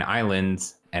 plains, 9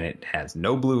 islands, and it has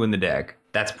no blue in the deck.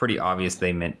 That's pretty obvious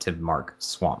they meant to mark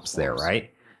swamps there,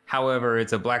 right? However,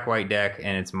 it's a black-white deck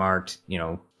and it's marked,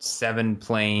 7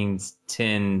 plains,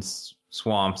 10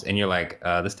 swamps, and you're like,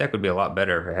 this deck would be a lot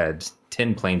better if it had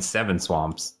 10 plains, 7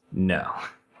 swamps. No,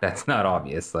 that's not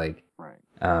obvious. Like, Right.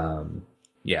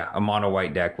 A mono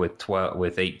white deck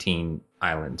with 18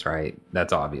 islands, right?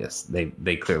 That's obvious.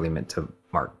 They clearly meant to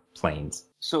mark plains.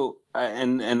 So,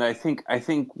 and I think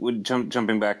would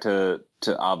jumping back to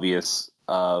obvious,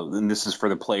 and this is for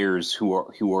the players who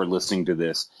are listening to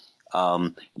this.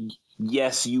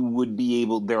 Yes, you would be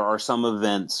able. There are some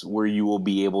events where you will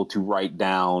be able to write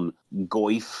down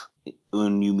Goyf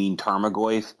when you mean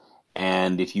Tarmogoyf,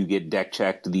 and if you get deck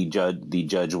checked, the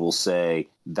judge will say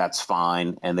that's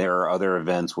fine. And there are other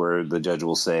events where the judge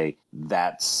will say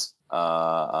that's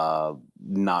not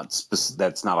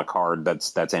a card,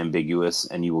 that's ambiguous,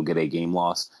 and you will get a game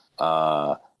loss.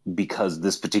 Because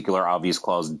this particular obvious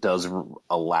clause does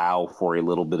allow for a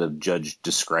little bit of judge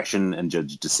discretion and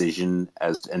judge decision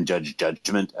and judge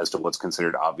judgment as to what's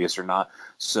considered obvious or not.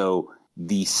 So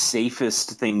the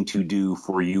safest thing to do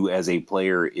for you as a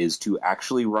player is to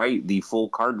actually write the full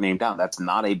card name down. That's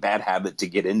not a bad habit to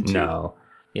get into. No.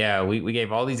 Yeah, we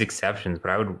gave all these exceptions,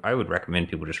 but I would recommend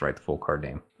people just write the full card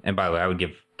name. And by the way, I would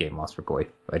give game loss for Goyf.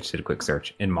 I just did a quick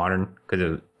search in Modern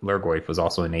because Lurgoyf was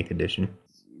also in 8th edition.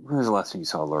 When was the last time you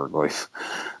saw Lurgoyf?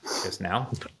 Just now.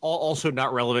 Also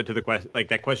not relevant to the question. Like,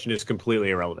 that question is completely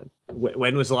irrelevant.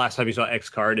 When was the last time you saw X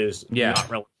card is not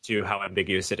relevant to how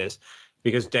ambiguous it is,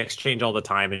 because decks change all the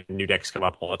time and new decks come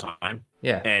up all the time.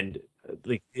 Yeah. And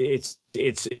like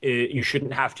you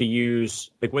shouldn't have to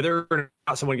use, like, whether or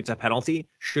not someone gets a penalty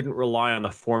shouldn't rely on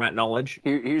the format knowledge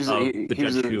Here's the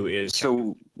judge who is.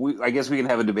 So I guess we can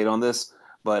have a debate on this,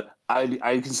 but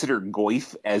I consider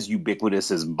Goyf as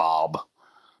ubiquitous as Bob.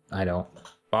 I don't.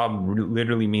 Bob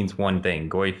literally means one thing.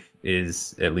 Goyf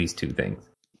is at least two things.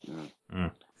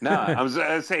 No, I was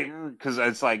saying, because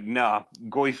it's like, no,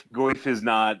 Goyf is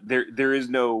not there. There is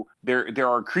no there. There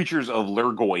are creatures of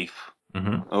Lurgoyf.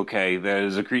 Mm-hmm. Okay, that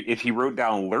is if he wrote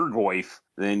down Lurgoyf,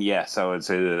 then yes, I would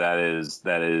say that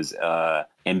is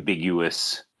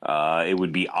ambiguous. It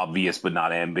would be obvious but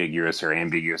not ambiguous, or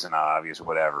ambiguous and not obvious, or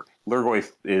whatever.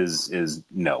 Lurgoyf is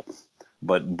no,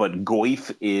 but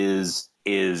Goyf is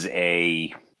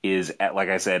like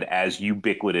I said, as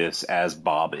ubiquitous as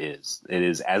Bob is. It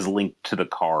is as linked to the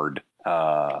card.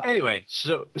 Anyway,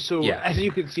 so Yeah. as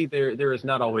you can see, there is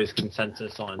not always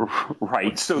consensus on.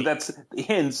 Right. So that's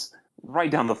hence.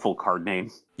 Write down the full card name.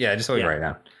 Yeah, just write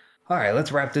down. All right,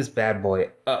 let's wrap this bad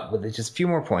boy up with just a few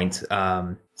more points.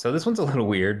 So this one's a little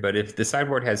weird, but if the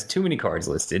sideboard has too many cards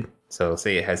listed, so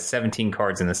say it has 17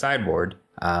 cards in the sideboard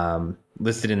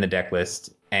listed in the deck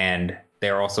list, and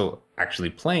they're also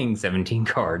actually playing 17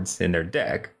 cards in their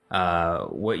deck,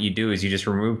 what you do is you just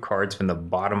remove cards from the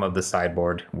bottom of the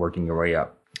sideboard, working your way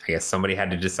up. I guess somebody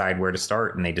had to decide where to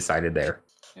start, and they decided there.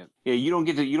 Yeah, you don't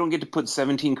get to put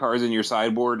 17 cards in your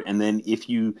sideboard, and then if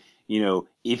you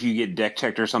get deck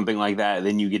checked or something like that,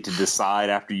 then you get to decide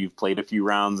after you've played a few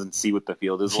rounds and see what the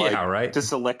field is like. Yeah, right. To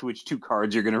select which two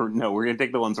cards you're gonna. No, we're gonna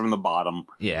take the ones from the bottom.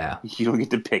 Yeah. You don't get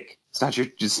to pick. It's not your.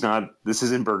 Just not. This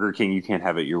isn't Burger King. You can't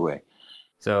have it your way.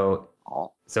 So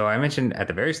I mentioned at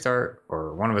the very start,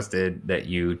 or one of us did, that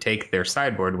you take their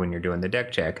sideboard when you're doing the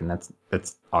deck check, and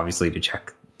that's obviously to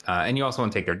check. And you also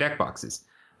want to take their deck boxes.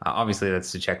 Obviously,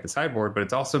 that's to check the sideboard, but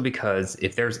it's also because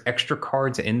if there's extra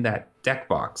cards in that deck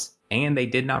box and they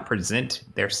did not present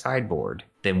their sideboard,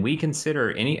 then we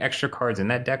consider any extra cards in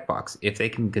that deck box, if they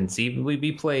can conceivably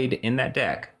be played in that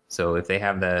deck. So if they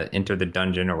have the Enter the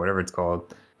Dungeon or whatever it's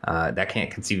called, that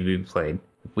can't conceivably be played.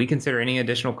 We consider any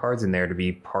additional cards in there to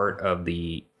be part of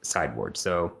the sideboard.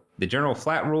 So the general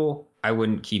flat rule, I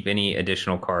wouldn't keep any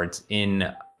additional cards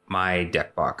in my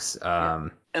deck box.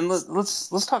 And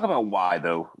let's talk about why,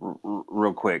 though,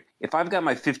 real quick. If I've got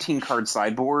my 15 card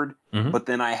sideboard, but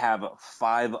then I have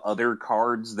 5 other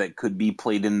cards that could be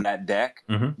played in that deck,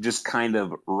 just kind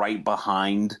of right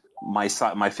behind my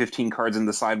 15 cards in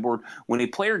the sideboard. When a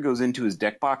player goes into his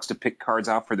deck box to pick cards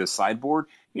out for the sideboard,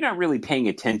 you're not really paying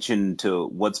attention to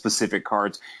what specific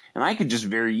cards. And I could just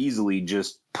very easily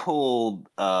just pull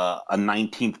a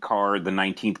 19th card, the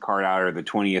 19th card out, or the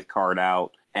 20th card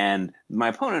out. And my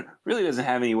opponent really doesn't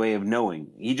have any way of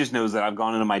knowing. He just knows that I've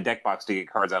gone into my deck box to get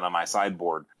cards out on my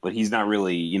sideboard. But he's not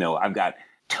really, I've got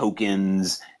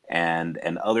tokens and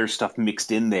other stuff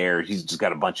mixed in there. He's just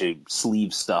got a bunch of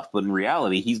sleeve stuff. But in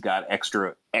reality, he's got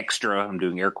extra, I'm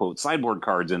doing air quotes, sideboard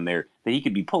cards in there that he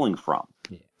could be pulling from.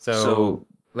 Yeah. So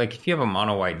like if you have a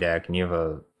mono white deck and you have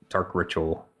a Dark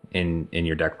Ritual in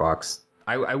your deck box,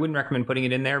 I wouldn't recommend putting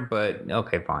it in there, but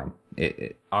okay, fine.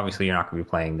 Obviously, you're not going to be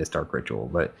playing this Dark Ritual,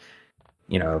 but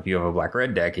if you have a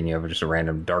black-red deck and you have just a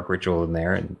random Dark Ritual in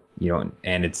there, and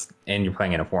and you're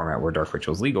playing in a format where Dark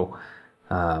Ritual is legal,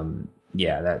 that's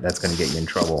going to get you in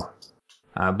trouble.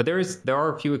 But there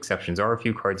are a few exceptions. There are a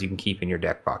few cards you can keep in your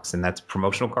deck box, and that's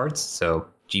promotional cards. So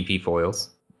GP foils,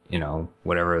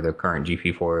 whatever the current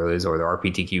GP foil is, or the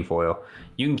RPTQ foil,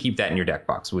 you can keep that in your deck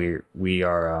box.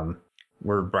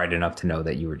 We're bright enough to know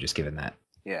that you were just given that.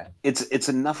 Yeah, it's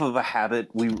enough of a habit.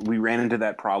 We ran into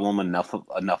that problem enough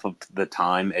of the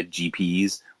time at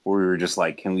GPs where we were just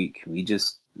like, can we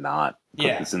just not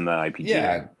put this in the IPG?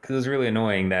 Yeah, because it was really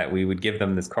annoying that we would give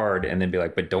them this card and then be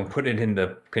like, but don't put it in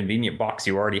the convenient box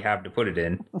you already have to put it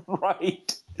in.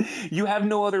 Right. You have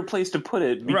no other place to put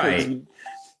it. Because right.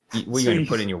 What are you going to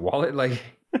put in your wallet? Like,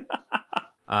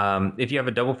 if you have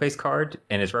a double face card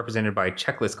and it's represented by a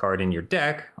checklist card in your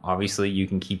deck, obviously you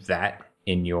can keep that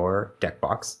in your deck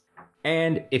box.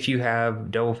 And if you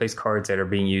have double face cards that are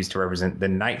being used to represent the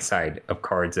night side of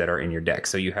cards that are in your deck,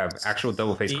 so you have actual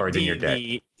double face cards in your deck.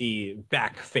 The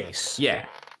back face. Yeah.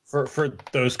 For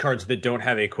those cards that don't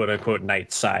have a quote unquote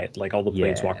night side, like all the Yeah.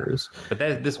 planeswalkers. But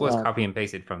this was copy and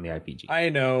pasted from the IPG. I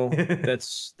know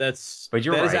that's But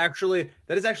you're that is right.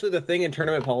 that is actually the thing in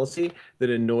tournament policy that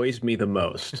annoys me the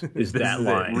most is This that is it.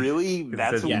 line. Really? It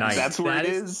That's says night. that's where That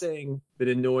it is is. the thing that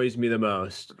annoys me the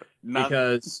most Not-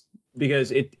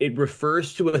 because it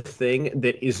refers to a thing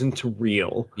that isn't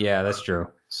real. Yeah, that's true.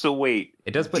 So wait,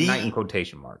 It does put D- night in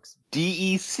quotation marks.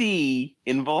 DEC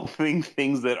involving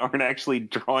things that aren't actually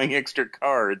drawing extra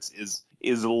cards is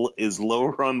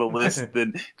lower on the list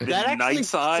than That actually- night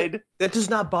side. That does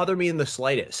not bother me in the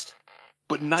slightest.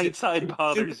 But night side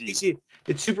bothers you.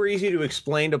 It's super easy to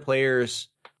explain to players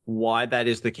why that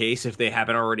is the case if they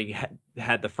haven't already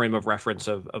had the frame of reference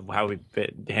of how we've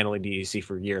been handling DEC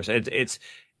for years.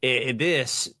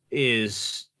 This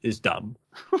is dumb.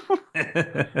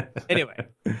 Anyway.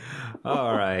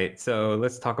 All right. So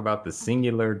let's talk about the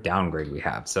singular downgrade we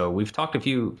have. So we've talked a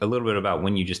little bit about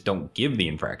when you just don't give the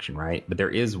infraction, right? But there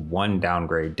is one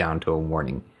downgrade down to a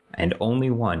warning, and only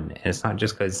one. And it's not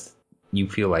just because you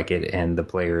feel like it and the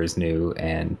player is new.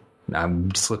 And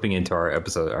I'm slipping into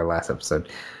our last episode.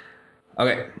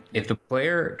 Okay. If the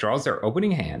player draws their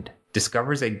opening hand,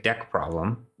 discovers a deck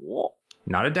problem,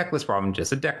 not a deck list problem,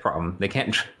 just a deck problem. They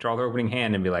can't draw their opening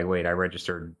hand and be like, wait, I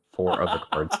registered 4 other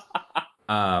cards.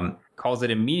 Calls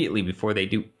it immediately before they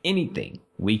do anything.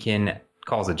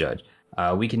 Calls a judge.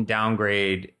 We can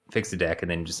downgrade, fix the deck, and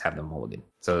then just have them mulligan.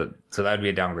 So that would be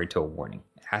a downgrade to a warning.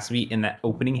 It has to be in that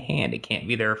opening hand. It can't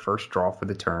be their first draw for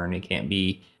the turn. It can't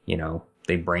be,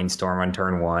 they brainstorm on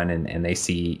turn 1 and they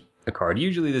see a card.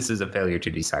 Usually this is a failure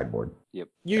to decide board. Yep.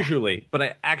 Usually. But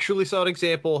I actually saw an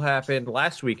example happen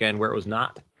last weekend where it was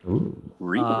not. Ooh.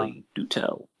 Really? Do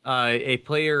tell. A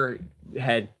player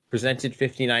had presented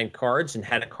 59 cards and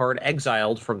had a card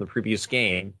exiled from the previous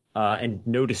game and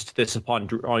noticed this upon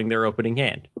drawing their opening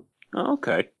hand. Oh,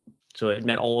 okay. So it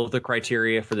met all of the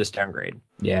criteria for this downgrade.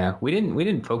 Yeah, we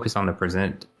didn't focus on the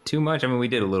present too much. I mean, we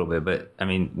did a little bit, but I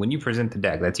mean, when you present the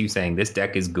deck, that's you saying this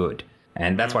deck is good,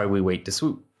 and that's why we wait to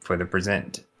swoop for the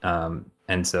present.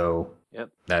 And so Yep.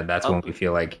 that's when we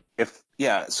feel like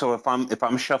So if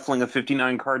I'm shuffling a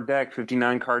 59 card deck,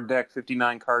 59 card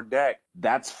deck,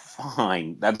 that's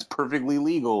fine. That's perfectly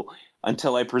legal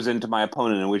until I present to my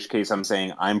opponent, in which case I'm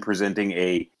saying I'm presenting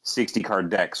a 60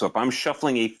 card deck. So if I'm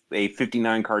shuffling a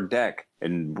 59 card deck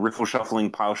and riffle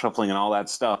shuffling, pile shuffling, and all that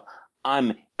stuff,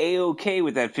 I'm A-okay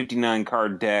with that 59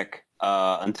 card deck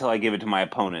until I give it to my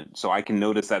opponent. So I can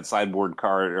notice that sideboard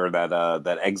card or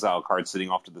that exile card sitting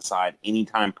off to the side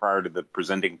anytime prior to the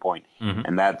presenting point. Mhm.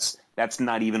 And that's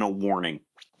not even a warning.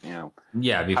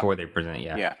 before they present.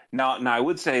 Yeah. Now I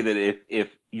would say that if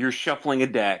you're shuffling a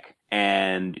deck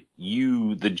and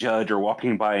you, the judge, are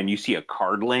walking by and you see a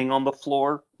card laying on the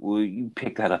floor, well, you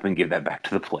pick that up and give that back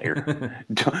to the player.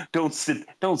 don't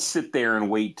sit there and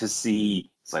wait to see.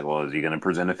 It's like, well, is he going to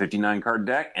present a 59 card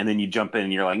deck? And then you jump in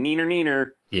and you're like,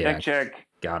 neener, Yeah. deck check,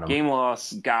 Got him. game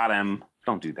loss, got him.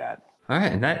 Don't do that. All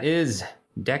right, and that is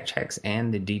deck checks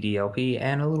and the DDLP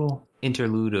and a little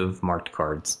interlude of marked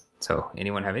cards. So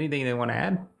anyone have anything they want to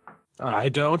add? I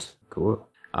don't. Cool.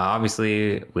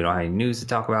 Obviously, we don't have any news to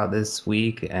talk about this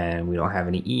week, and we don't have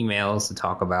any emails to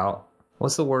talk about.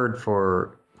 What's the word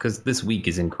for? Because this week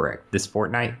is incorrect. This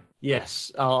fortnight.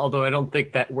 Yes, although I don't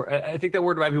think that word. I think that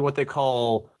word might be what they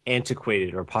call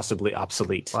antiquated or possibly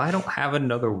obsolete. Well, I don't have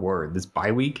another word. This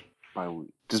bye week.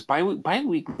 Does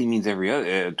bi-weekly means every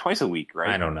other twice a week, right?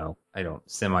 I don't know. I don't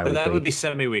But semi-weekly. that would be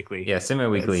semi-weekly. Yeah,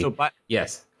 semi-weekly. So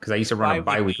Yes, because I used to run a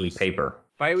Bi-weekly. bi-weekly paper.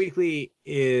 bi-weekly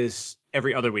is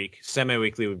every other week.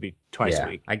 Semi-weekly would be twice a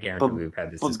week. I guarantee we've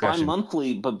had this discussion.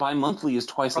 Bi-monthly is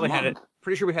twice Probably a had month. it.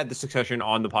 Pretty sure we had this discussion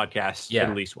on the podcast Yeah.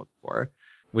 at least once before.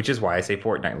 Which is why I say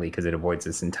fortnightly, because it avoids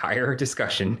this entire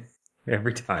discussion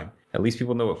every time. At least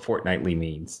people know what fortnightly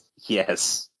means.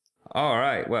 Yes. All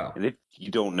right, well, And if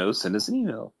you don't know, send us an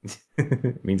email.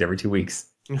 it means every 2 weeks.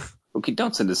 Okay,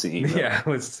 don't send us an email. Yeah,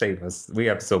 let's save us. We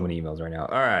have so many emails right now.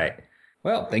 All right.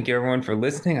 Well, thank you everyone for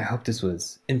listening. I hope this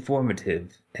was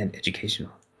informative and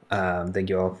educational. Thank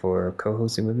you all for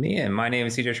co-hosting with me. And my name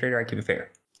is CJ Schrader. I keep it fair.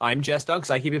 I'm Jess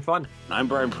Dunks. I keep it fun. I'm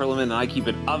Brian Perlman, and I keep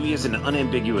it obvious and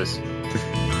unambiguous.